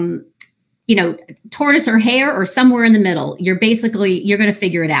 tortoise or hare or somewhere in the middle, you're going to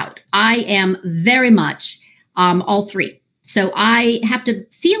figure it out. I am very much all three. So I have to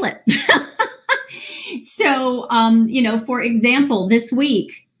feel it. So, for example, this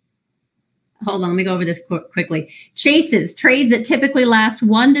week, hold on, let me go over this quickly. Trades that typically last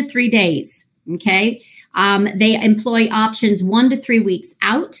 1 to 3 days. Okay. They employ options 1 to 3 weeks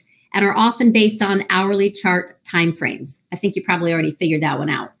out and are often based on hourly chart timeframes. I think you probably already figured that one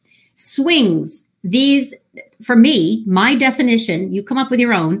out. Swings, these, for me, my definition, you come up with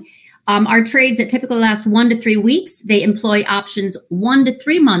your own, are trades that typically last 1 to 3 weeks. They employ options 1 to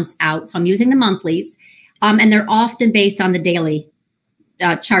 3 months out. So I'm using the monthlies, and they're often based on the daily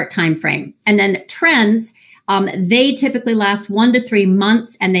chart time frame. And then trends, they typically last 1 to 3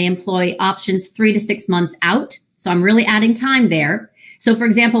 months, and they employ options 3 to 6 months out. So I'm really adding time there. So for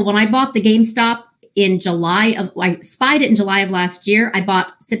example, when I bought the GameStop I spied it in July of last year, I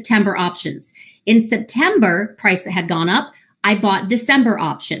bought September options. In September, price had gone up. I bought December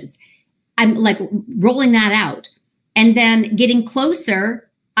options. I'm like rolling that out. And then getting closer,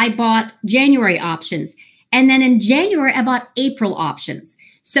 I bought January options. And then in January, I bought April options.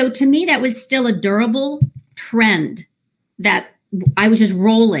 So to me, that was still a durable trend that I was just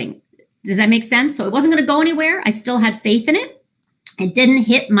rolling. Does that make sense? So it wasn't going to go anywhere. I still had faith in it. It didn't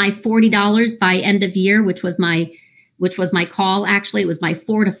hit my $40 by end of year, which was my call. Actually, it was my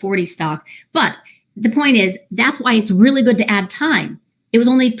 4 to 40 stock. But the point is, that's why it's really good to add time. It was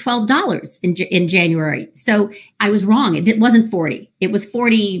only $12 in January. So I was wrong. It wasn't 40. It was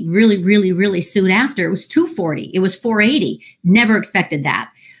 40 really, really, really soon after. It was 240. It was 480. Never expected that.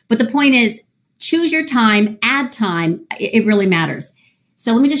 But the point is, choose your time, add time. It really matters.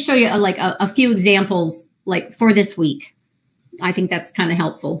 So let me just show you a few examples like for this week. I think that's kind of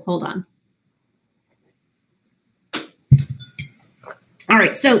helpful. Hold on. All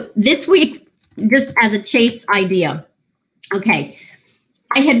right. So this week, just as a chase idea. Okay.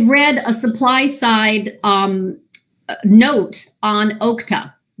 I had read a supply side note on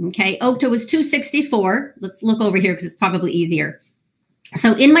Okta. Okay. Okta was 264. Let's look over here because it's probably easier.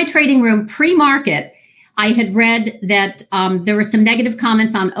 So in my trading room pre-market, I had read that there were some negative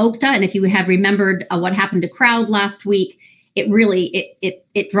comments on Okta. And if you have remembered what happened to Crowd last week, it really,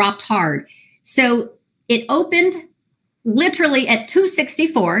 it dropped hard. So it opened literally at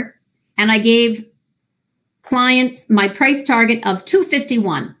 264, and I gave clients my price target of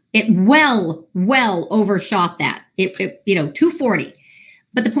 251. It well overshot that. It 240.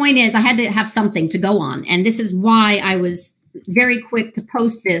 But the point is, I had to have something to go on, and this is why I was very quick to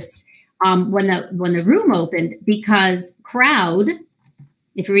post this when the room opened, because Crowd,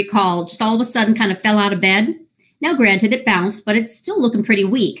 if you recall, just all of a sudden kind of fell out of bed. Now, granted, it bounced, but it's still looking pretty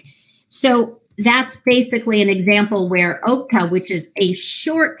weak. So that's basically an example where Okta, which is a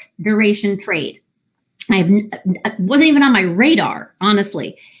short duration trade, wasn't even on my radar,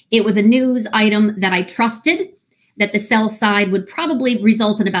 honestly. It was a news item that I trusted, that the sell side would probably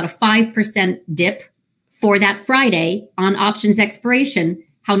result in about a 5% dip for that Friday on options expiration.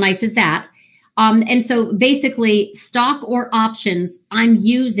 How nice is that? And so basically, stock or options, I'm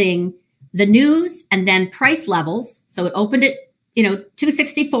using the news and then price levels. So it opened at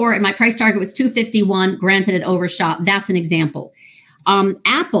 264 and my price target was 251. Granted, it overshot. That's an example.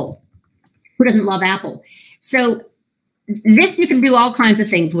 Apple. Who doesn't love Apple? So this you can do all kinds of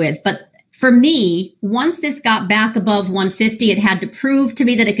things with. But for me, once this got back above 150, it had to prove to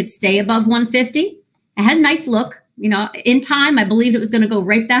me that it could stay above 150. I had a nice look. In time, I believed it was going to go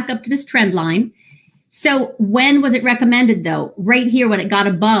right back up to this trend line. So when was it recommended, though? Right here when it got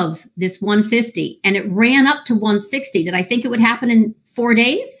above this 150 and it ran up to 160. Did I think it would happen in 4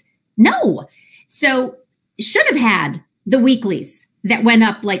 days? No. So should have had the weeklies that went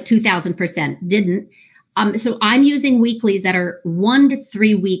up like 2,000%. Didn't. So I'm using weeklies that are 1 to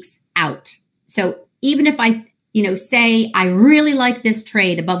 3 weeks out. So even if I, say I really like this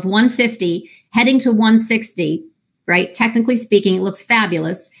trade above 150, heading to 160, right? Technically speaking, it looks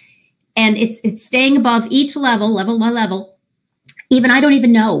fabulous. And it's staying above each level by level. Even I don't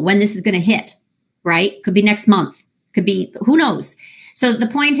even know when this is going to hit, right? Could be next month. Could be, who knows? So the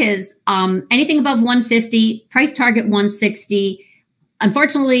point is, anything above 150, price target 160.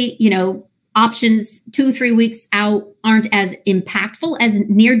 Unfortunately, options 2-3 weeks out aren't as impactful as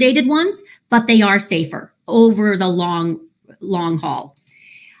near dated ones, but they are safer over the long haul.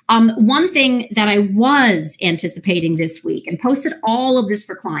 One thing that I was anticipating this week and posted all of this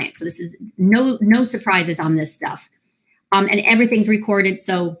for clients. So this is no surprises on this stuff. And everything's recorded.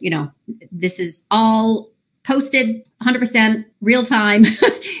 So, this is all posted 100% real time,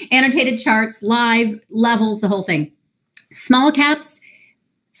 annotated charts, live levels, the whole thing. Small caps,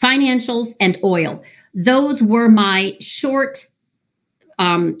 financials, and oil. Those were my short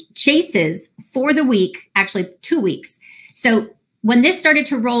chases for the week, actually 2 weeks. So when this started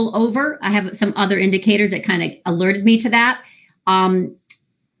to roll over, I have some other indicators that kind of alerted me to that.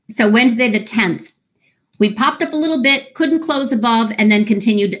 So Wednesday the 10th, we popped up a little bit, couldn't close above, and then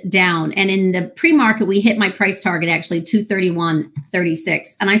continued down. And in the pre-market, we hit my price target, actually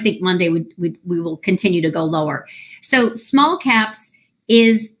 231.36. And I think Monday we will continue to go lower. So small caps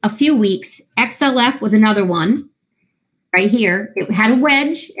is a few weeks. XLF was another one right here. It had a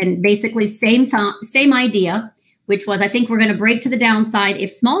wedge and basically same idea, which was, I think we're going to break to the downside.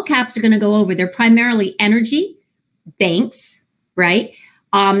 If small caps are going to go over, they're primarily energy, banks, right?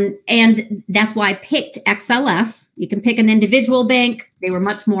 And that's why I picked XLF. You can pick an individual bank. They were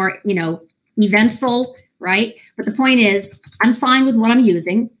much more, eventful, right? But the point is, I'm fine with what I'm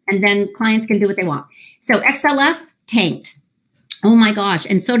using, and then clients can do what they want. So XLF tanked. Oh my gosh.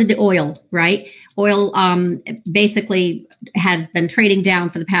 And so did the oil, right? Oil basically has been trading down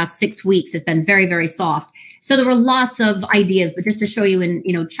for the past 6 weeks. It's been very, very soft. So there were lots of ideas, but just to show you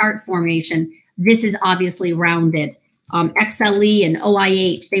in chart formation, this is obviously rounded. XLE and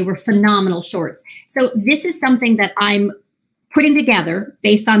OIH, they were phenomenal shorts. So this is something that I'm putting together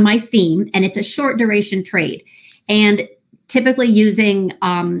based on my theme, and it's a short duration trade. And typically using,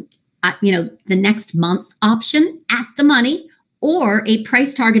 the next month option at the money or a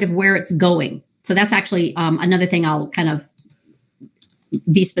price target of where it's going. So that's actually another thing I'll kind of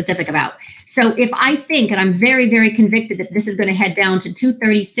be specific about. So if I think, and I'm very, very convicted that this is going to head down to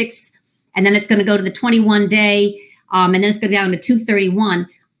 236, and then it's going to go to the 21-day, and then it's going to go down to 231,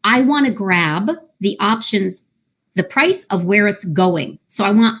 I want to grab the options, the price of where it's going. So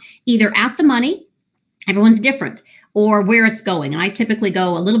I want either at the money, everyone's different, or where it's going. And I typically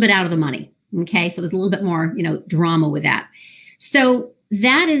go a little bit out of the money. Okay. So there's a little bit more, drama with that. So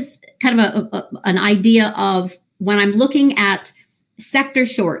that is kind of an idea of when I'm looking at sector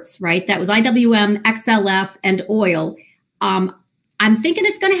shorts, right? That was IWM, XLF, and oil. I'm thinking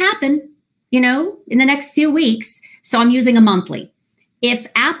it's going to happen, in the next few weeks. So I'm using a monthly. If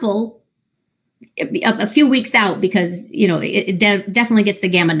Apple, a few weeks out, because, it definitely gets the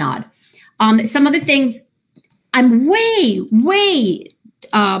gamma nod. Some other things, I'm way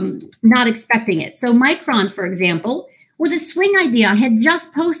not expecting it. So Micron, for example, was a swing idea I had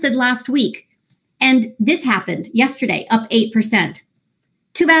just posted last week. And this happened yesterday, up 8%.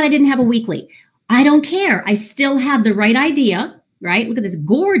 Too bad I didn't have a weekly. I don't care. I still had the right idea, right? Look at this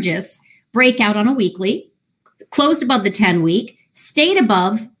gorgeous breakout on a weekly, closed above the 10-week, stayed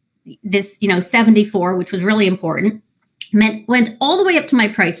above this, 74, which was really important, went all the way up to my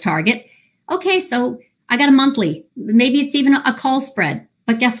price target. Okay, so I got a monthly. Maybe it's even a call spread.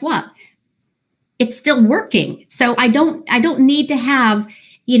 But guess what? It's still working. So I don't need to have,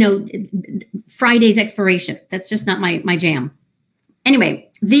 Friday's expiration. That's just not my jam. Anyway,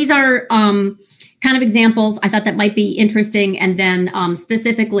 these are kind of examples. I thought that might be interesting. And then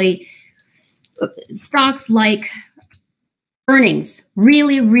specifically, stocks like earnings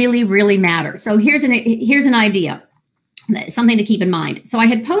really, really, really matter. So here's an idea, something to keep in mind. So I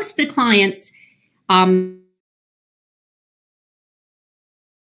had posted to clients.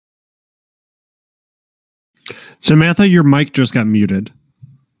 Samantha, your mic just got muted.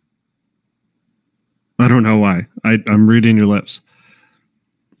 I don't know why. I'm reading your lips.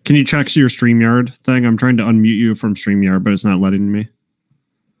 Can you check your StreamYard thing? I'm trying to unmute you from StreamYard, but it's not letting me.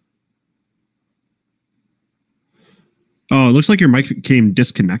 Oh, it looks like your mic became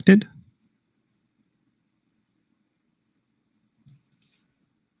disconnected.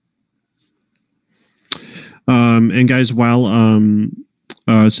 And guys, while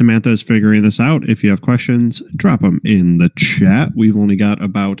Samantha is figuring this out, if you have questions, drop them in the chat. We've only got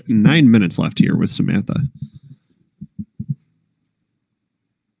about 9 minutes left here with Samantha.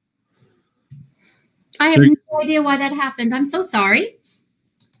 I have no idea why that happened. I'm so sorry.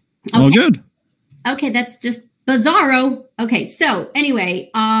 Okay. All good. Okay, that's just bizarro. Okay, so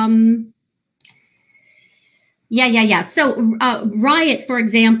anyway, yeah. So Riot, for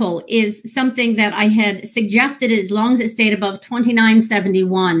example, is something that I had suggested as long as it stayed above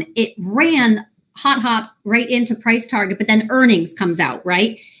 29.71. It ran hot right into price target, but then earnings comes out,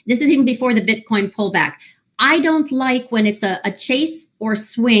 right? This is even before the Bitcoin pullback. I don't like when it's a chase or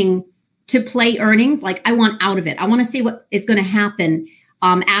swing to play earnings. Like, I want out of it. I want to see what is going to happen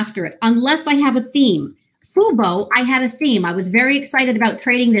after it, unless I have a theme. Fubo, I had a theme. I was very excited about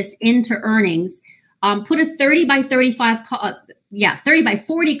trading this into earnings. Put a 30 by 35, 30 by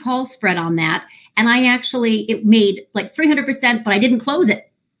 40 call spread on that. And it made like 300%, but I didn't close it.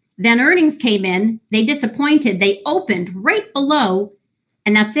 Then earnings came in, they disappointed. They opened right below,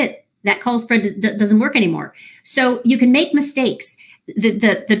 and that's it. That call spread doesn't work anymore. So you can make mistakes.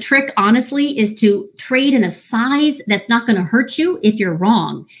 The trick, honestly, is to trade in a size that's not going to hurt you if you're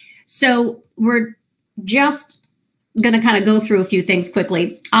wrong. So we're just going to kind of go through a few things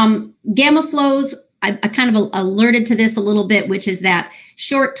quickly. Gamma flows, I kind of alerted to this a little bit, which is that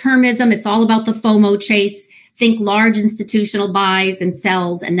short-termism, it's all about the FOMO chase. Think large institutional buys and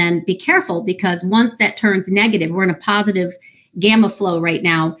sells, and then be careful, because once that turns negative, we're in a positive gamma flow right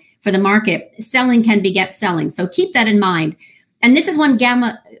now for the market. Selling can beget selling. So keep that in mind. And this is when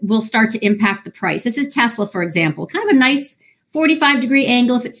gamma will start to impact the price. This is Tesla, for example, kind of a nice 45-degree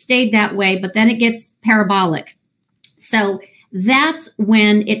angle if it stayed that way, but then it gets parabolic. So that's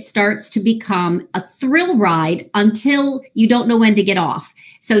when it starts to become a thrill ride until you don't know when to get off.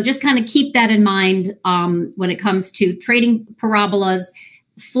 So just kind of keep that in mind when it comes to trading parabolas.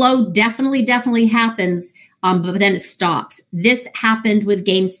 Flow definitely happens, but then it stops. This happened with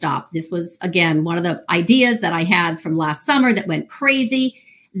GameStop. This was, again, one of the ideas that I had from last summer that went crazy.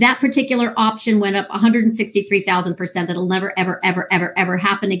 That particular option went up 163,000%. That'll never, ever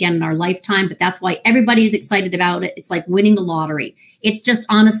happen again in our lifetime. But that's why everybody is excited about it. It's like winning the lottery. It's just,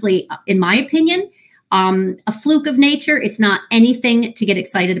 honestly, in my opinion, a fluke of nature. It's not anything to get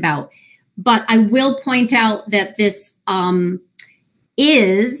excited about. But I will point out that this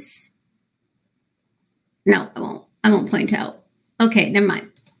is, no, I won't point out. Okay, never mind.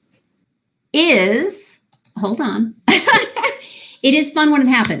 Hold on. It is fun when it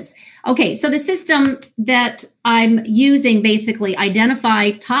happens. Okay, so the system that I'm using basically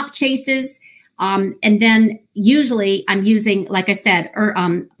identify top chases, and then usually I'm using, like I said,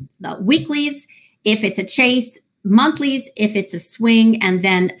 weeklies if it's a chase, monthlies if it's a swing, and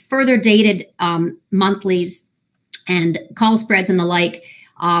then further dated monthlies and call spreads and the like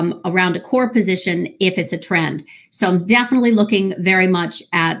around a core position if it's a trend. So I'm definitely looking very much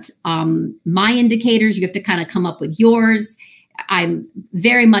at my indicators. You have to kind of come up with yours. I'm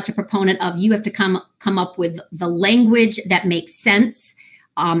very much a proponent of you have to come up with the language that makes sense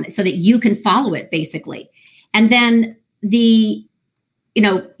so that you can follow it, basically. And then you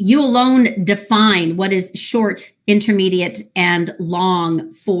alone define what is short, intermediate, and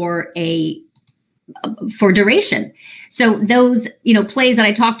long for duration. So those, plays that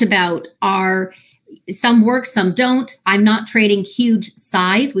I talked about are, some work, some don't. I'm not trading huge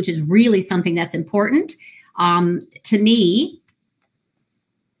size, which is really something that's important. To me,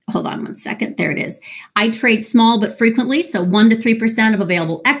 hold on one second. There it is. I trade small but frequently, so 1 to 3% of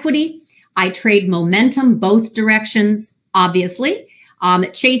available equity. I trade momentum, both directions, obviously.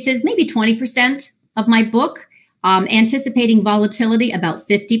 Chases, maybe 20% of my book. Anticipating volatility, about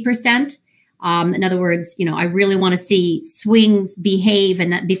 50%. In other words, I really want to see swings behave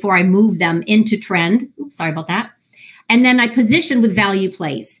and that before I move them into trend. Oops, sorry about that. And then I position with value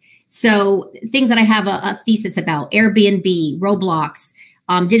plays. So things that I have a thesis about, Airbnb, Roblox,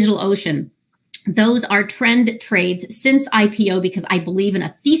 DigitalOcean, those are trend trades since IPO because I believe in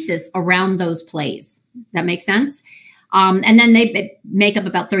a thesis around those plays. That makes sense? And then they make up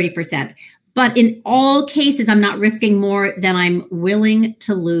about 30%. But in all cases, I'm not risking more than I'm willing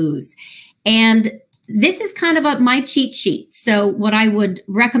to lose. And this is kind of my cheat sheet. So what I would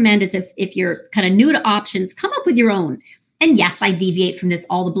recommend is if you're kind of new to options, come up with your own. And yes, I deviate from this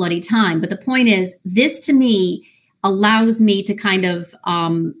all the bloody time. But the point is, this to me allows me to kind of,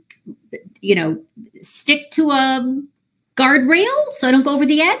 stick to a guardrail so I don't go over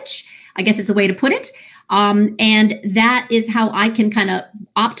the edge, I guess is the way to put it. And that is how I can kind of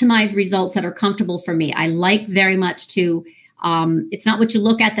optimize results that are comfortable for me. I like very much to, it's not what you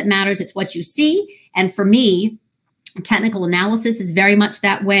look at that matters, it's what you see. And for me, technical analysis is very much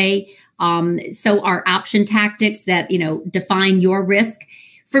that way. So are option tactics that, define your risk.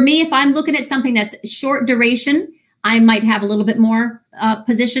 For me, if I'm looking at something that's short duration, I might have a little bit more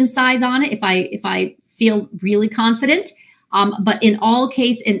position size on it if I feel really confident. But in all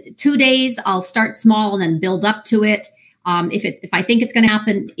cases, in 2 days, I'll start small and then build up to it. If I think it's going to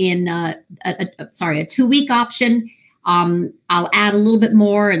happen in a 2-week option, I'll add a little bit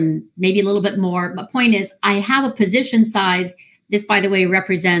more and maybe a little bit more. But point is, I have a position size. This, by the way,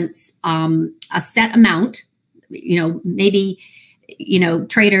 represents a set amount. Maybe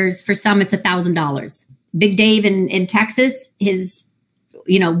traders, for some it's $1,000. Big Dave in Texas, his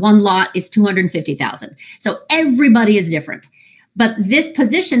one lot is 250,000. So everybody is different. But this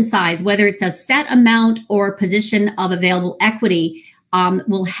position size, whether it's a set amount or position of available equity,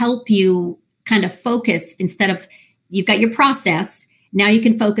 will help you kind of focus. Instead of, you've got your process, now you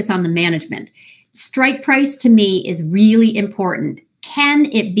can focus on the management. Strike price to me is really important. Can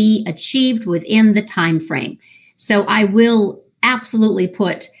it be achieved within the time frame? So I will absolutely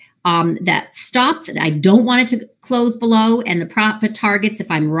put that stop that I don't want it to close below, and the profit targets if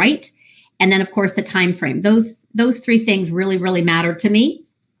I'm right, and then of course the time frame. Those 3 things really, really matter to me.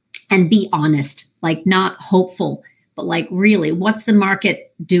 And be honest, like not hopeful, but like really, what's the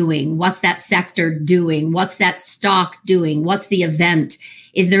market doing? What's that sector doing? What's that stock doing? What's the event?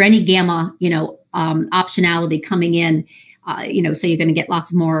 Is there any gamma, optionality coming in? So you're going to get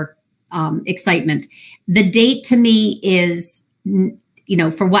lots more excitement. The date to me is,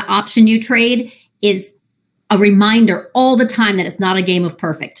 for what option you trade, is a reminder all the time that it's not a game of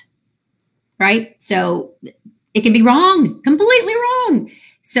perfect, right? So it can be wrong, completely wrong.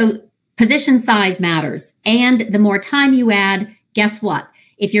 So position size matters. And the more time you add, guess what?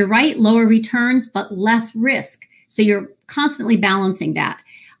 If you're right, lower returns, but less risk. So you're constantly balancing that.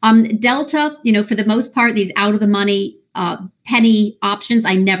 Delta, for the most part, these out of the money penny options,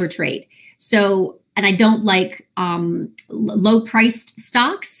 I never trade. So, and I don't like low priced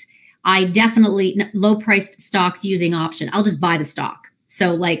stocks. I definitely low priced stocks using option. I'll just buy the stock.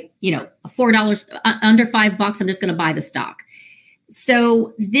 So like, $4 under $5, I'm just going to buy the stock.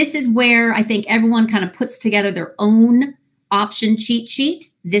 So this is where I think everyone kind of puts together their own option cheat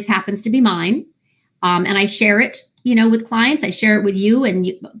sheet. This happens to be mine. And I share it with clients. I share it with you,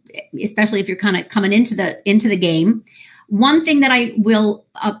 and especially if you're kind of coming into the game. One thing that I will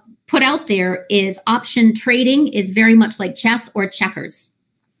put out there is option trading is very much like chess or checkers.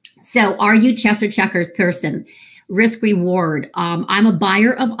 So are you chess or checkers person? Risk reward. I'm a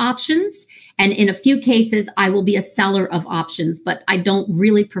buyer of options, and in a few cases, I will be a seller of options, but I don't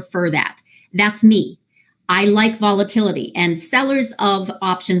really prefer that. That's me. I like volatility, and sellers of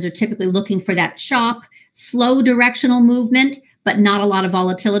options are typically looking for that chop, slow directional movement, but not a lot of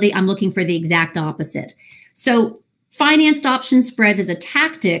volatility. I'm looking for the exact opposite. So financed option spreads is a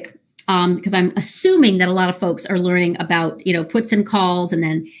tactic, because I'm assuming that a lot of folks are learning about, puts and calls, and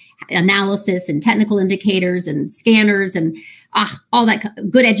then analysis and technical indicators and scanners and all that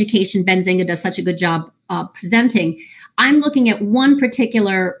good education. Benzinga does such a good job presenting. I'm looking at one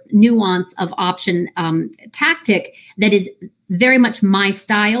particular nuance of option tactic that is very much my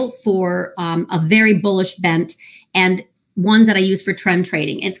style for a very bullish bent, and one that I use for trend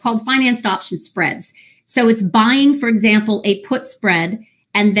trading. It's called financed option spreads. So it's buying, for example, a put spread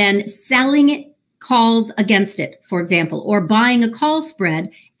and then selling calls against it, for example, or buying a call spread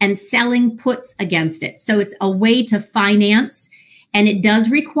and selling puts against it. So it's a way to finance, and it does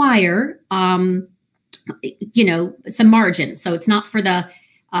require, some margin. So it's not for the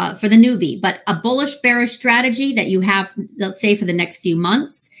newbie, but a bullish bearish strategy that you have, let's say, for the next few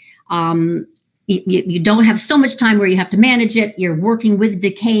months. You don't have so much time where you have to manage it. You're working with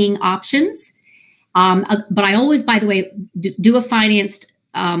decaying options. But I always, by the way, do a financed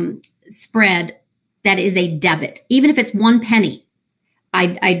spread that is a debit, even if it's 1 penny.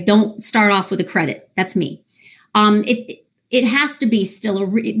 I don't start off with a credit. That's me. It has to be still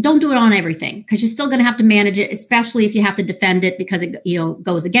don't do it on everything, because you're still going to have to manage it, especially if you have to defend it because it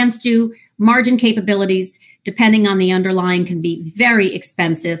goes against you. Margin capabilities, depending on the underlying, can be very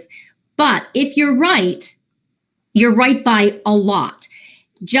expensive. But if you're right by a lot.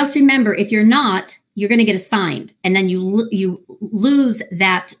 Just remember, if you're not, you're going to get assigned, and then you lose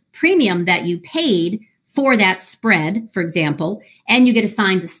that premium that you paid for that spread, for example, and you get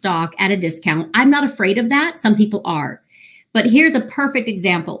assigned the stock at a discount. I'm not afraid of that. Some people are. But here's a perfect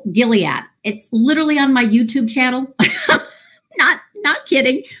example. Gilead. It's literally on my YouTube channel. Not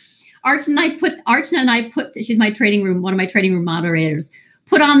kidding. Arch and I put, she's my trading room, one of my trading room moderators,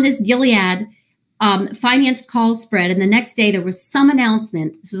 put on this Gilead financed call spread. And the next day there was some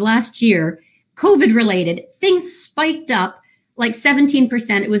announcement. This was last year, COVID related. Things spiked up like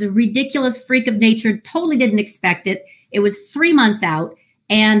 17%. It was a ridiculous freak of nature. Totally didn't expect it. It was 3 months out,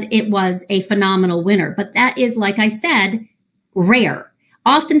 and it was a phenomenal winner. But that is, like I said, rare.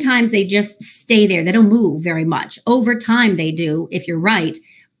 Oftentimes they just stay there. They don't move very much. Over time they do, if you're right,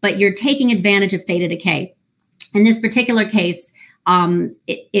 but you're taking advantage of theta decay. In this particular case,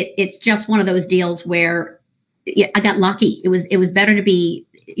 it's just one of those deals where I got lucky. It was better to be,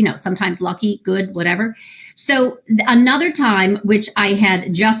 sometimes lucky, good, whatever. So another time, which I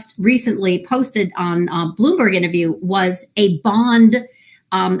had just recently posted on Bloomberg interview, was a bond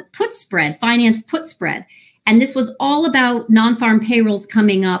put spread, financed put spread. And this was all about non-farm payrolls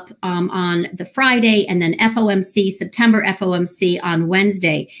coming up on the Friday, and then FOMC, September FOMC on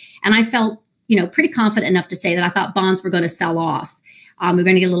Wednesday. And I felt, pretty confident enough to say that I thought bonds were going to sell off. We're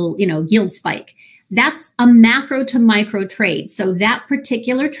going to get a little, yield spike. That's a macro to micro trade. So that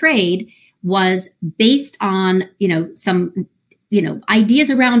particular trade was based on, some,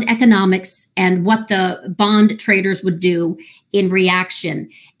 ideas around economics and what the bond traders would do in reaction.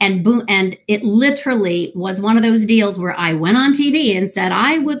 And boom, and it literally was one of those deals where I went on TV and said,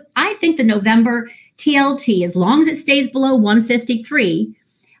 I think the November TLT, as long as it stays below 153,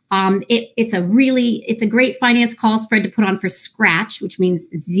 it's a great finance call spread to put on for scratch, which means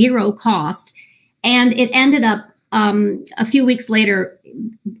zero cost. And it ended up a few weeks later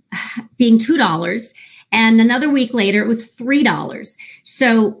being $2. And another week later, it was $3.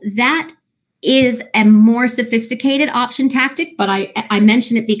 So that is a more sophisticated option tactic, but I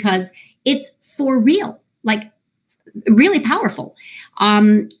mention it because it's for real, like really powerful.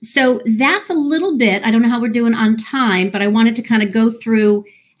 So that's a little bit, I don't know how we're doing on time, but I wanted to kind of go through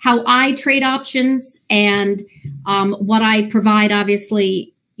how I trade options and what I provide,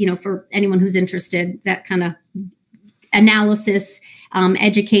 obviously, for anyone who's interested, that kind of analysis,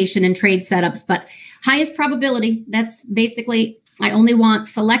 education, and trade setups. But highest probability, that's basically, I only want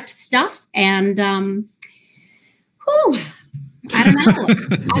select stuff. And I don't know.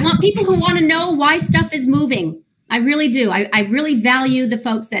 I want people who want to know why stuff is moving. I really do. I really value the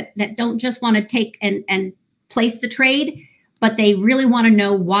folks that don't just want to take and place the trade, but they really want to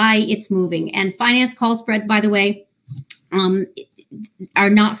know why it's moving. And finance call spreads, by the way, are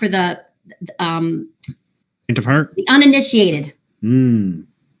not for the of heart. The uninitiated. Mm.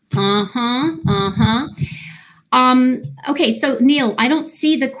 Okay, so Neil, I don't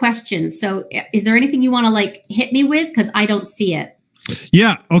see the question. So is there anything you want to like hit me with? Because I don't see it.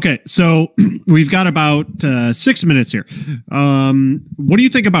 Yeah. Okay. So we've got about 6 minutes here. What do you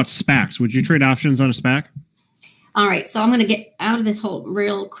think about SPACs? Would you trade options on a SPAC? All right. So I'm going to get out of this hole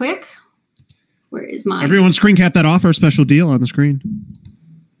real quick. Where is my... Everyone screen cap that offer, special deal on the screen.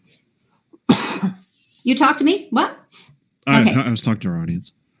 You talk to me? What? Okay. I was talking to our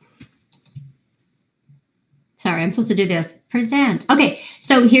audience. Sorry, I'm supposed to do this. Present. Okay.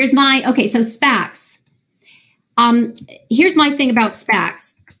 So here's my... Okay. So SPACs. Here's my thing about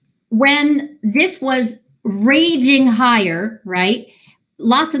SPACs. When this was raging higher, right?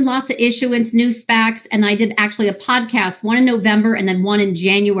 Lots and lots of issuance, new SPACs. And I did actually a podcast, one in November and then one in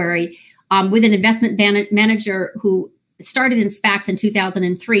January, with an investment manager who started in SPACs in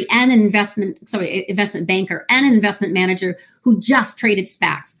 2003 and an investment banker and an investment manager who just traded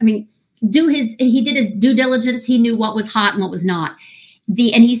SPACs. I mean, he did his due diligence. He knew what was hot and what was not.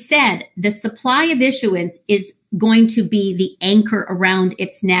 And he said the supply of issuance is going to be the anchor around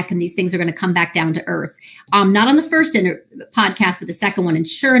its neck, and these things are going to come back down to earth. Not on the first podcast, but the second one. And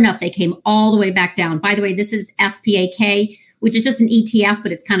sure enough, they came all the way back down. By the way, this is SPAK, which is just an ETF,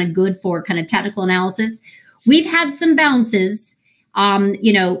 but it's kind of good for kind of technical analysis. We've had some bounces,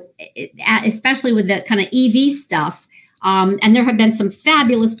 especially with the kind of EV stuff. And there have been some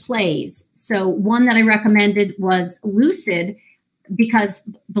fabulous plays. So one that I recommended was Lucid, because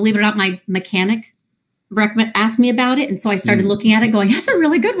believe it or not, my mechanic asked me about it. And so I started looking at it going, that's a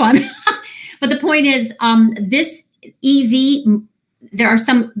really good one. But the point is, this EV, there are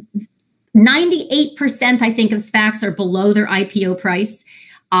some 98%, I think, of SPACs are below their IPO price.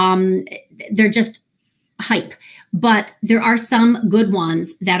 They're just hype. But there are some good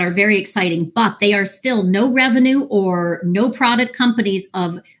ones that are very exciting, but they are still no revenue or no product companies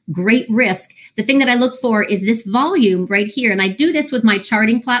of great risk. The thing that I look for is this volume right here. And I do this with my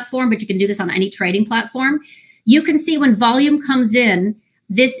charting platform, but you can do this on any trading platform. You can see when volume comes in,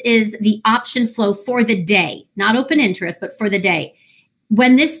 this is the option flow for the day, not open interest, but for the day.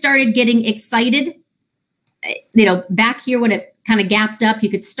 When this started getting excited, back here when it kind of gapped up, you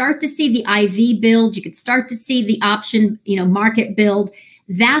could start to see the IV build. You could start to see the option, market build.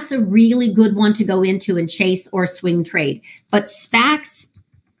 That's a really good one to go into and chase or swing trade. But SPACs,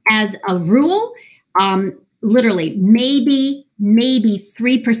 as a rule, literally maybe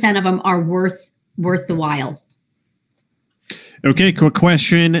 3% of them are worth the while. Okay, quick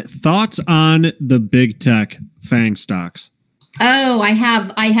question. Thoughts on the big tech FANG stocks? Oh, I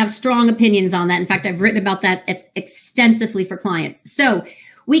have strong opinions on that. In fact, I've written about that extensively for clients. So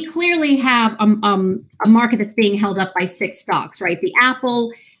we clearly have a market that's being held up by 6 stocks, right? The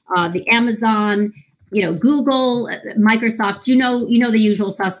Apple, the Amazon, Google, Microsoft, you know the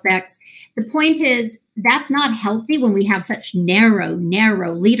usual suspects. The point is that's not healthy when we have such narrow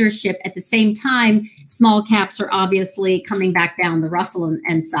leadership. At the same time, small caps are obviously coming back down, the Russell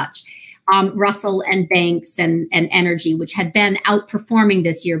and such. Russell and banks and energy, which had been outperforming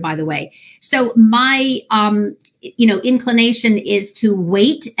this year, by the way. So my, inclination is to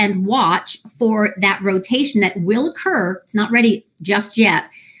wait and watch for that rotation that will occur. It's not ready just yet,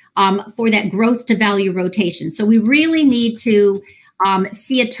 for that growth to value rotation. So we really need to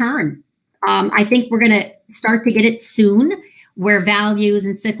see a turn. I think we're going to start to get it soon, where values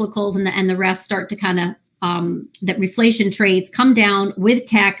and cyclicals and the rest start to kind of that reflation trades come down with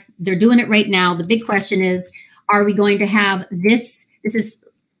tech. They're doing it right now. The big question is, are we going to have this? This is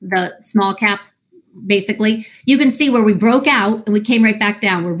the small cap, basically. You can see where we broke out and we came right back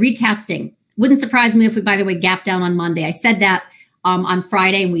down. We're retesting. Wouldn't surprise me if we, by the way, gapped down on Monday. I said that on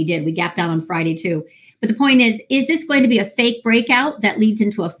Friday, and we did. We gapped down on Friday too. But the point is this going to be a fake breakout that leads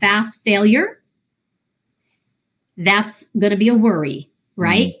into a fast failure? That's going to be a worry,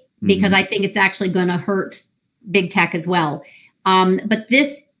 right? Mm-hmm. Because I think it's actually going to hurt big tech as well. But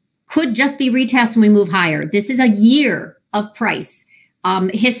this could just be retest and we move higher. This is a year of price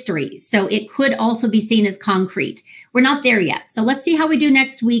history. So it could also be seen as concrete. We're not there yet. So let's see how we do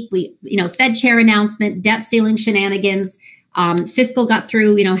next week. Fed chair announcement, debt ceiling shenanigans, fiscal got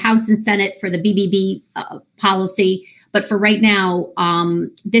through, House and Senate for the BBB policy. But for right now,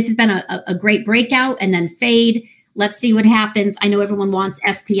 this has been a great breakout and then fade. Let's see what happens. I know everyone wants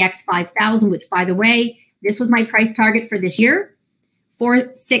SPX 5000, which, by the way, this was my price target for this year,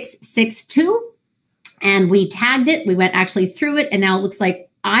 4662. And we tagged it. We went actually through it. And now it looks like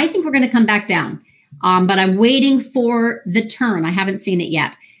I think we're going to come back down. But I'm waiting for the turn. I haven't seen it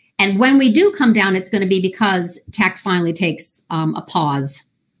yet. And when we do come down, it's going to be because tech finally takes a pause.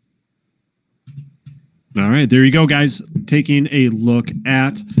 All right, there you go, guys. Taking a look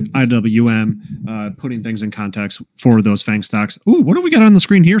at IWM, putting things in context for those FANG stocks. Ooh, what do we got on the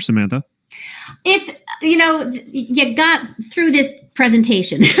screen here, Samantha? It's, you got through this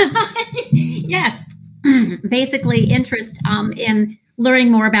presentation. Yeah. Basically, interest in learning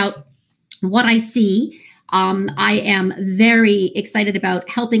more about what I see. I am very excited about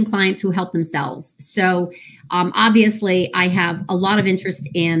helping clients who help themselves. So obviously, I have a lot of interest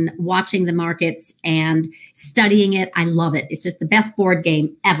in watching the markets and studying it. I love it. It's just the best board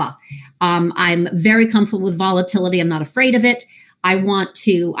game ever. I'm very comfortable with volatility. I'm not afraid of it. I want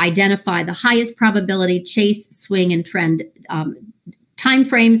to identify the highest probability chase, swing, and trend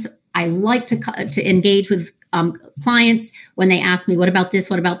timeframes. I like to engage with clients when they ask me, what about this?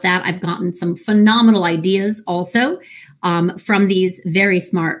 What about that? I've gotten some phenomenal ideas also from these very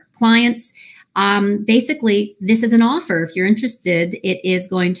smart clients. Basically, this is an offer. If you're interested, it is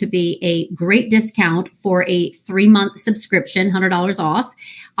going to be a great discount for a 3-month subscription, $100 off.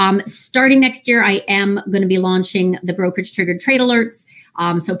 Starting next year, I am going to be launching the brokerage triggered trade alerts.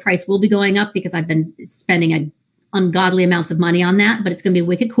 So price will be going up because I've been spending ungodly amounts of money on that, but it's going to be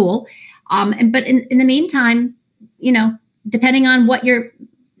wicked cool. But in the meantime, depending on what your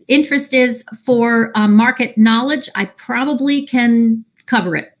interest is for market knowledge, I probably can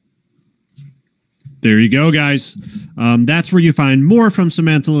cover it. There you go, guys. That's where you find more from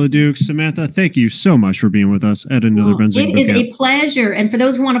Samantha LaDuc. Samantha, thank you so much for being with us at another Benzinga. It is a pleasure. And for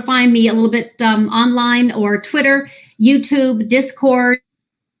those who want to find me a little bit online or Twitter, YouTube, Discord.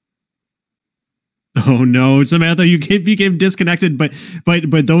 Oh no, Samantha, you became disconnected, but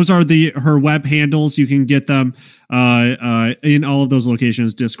those are her web handles. You can get them in all of those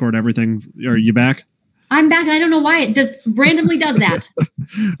locations, Discord, everything. Are you back? I'm back. I don't know why it just randomly does that.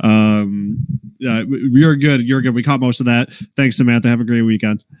 You're good. You're good. We caught most of that. Thanks, Samantha. Have a great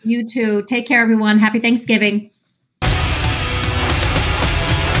weekend. You too. Take care, everyone. Happy Thanksgiving.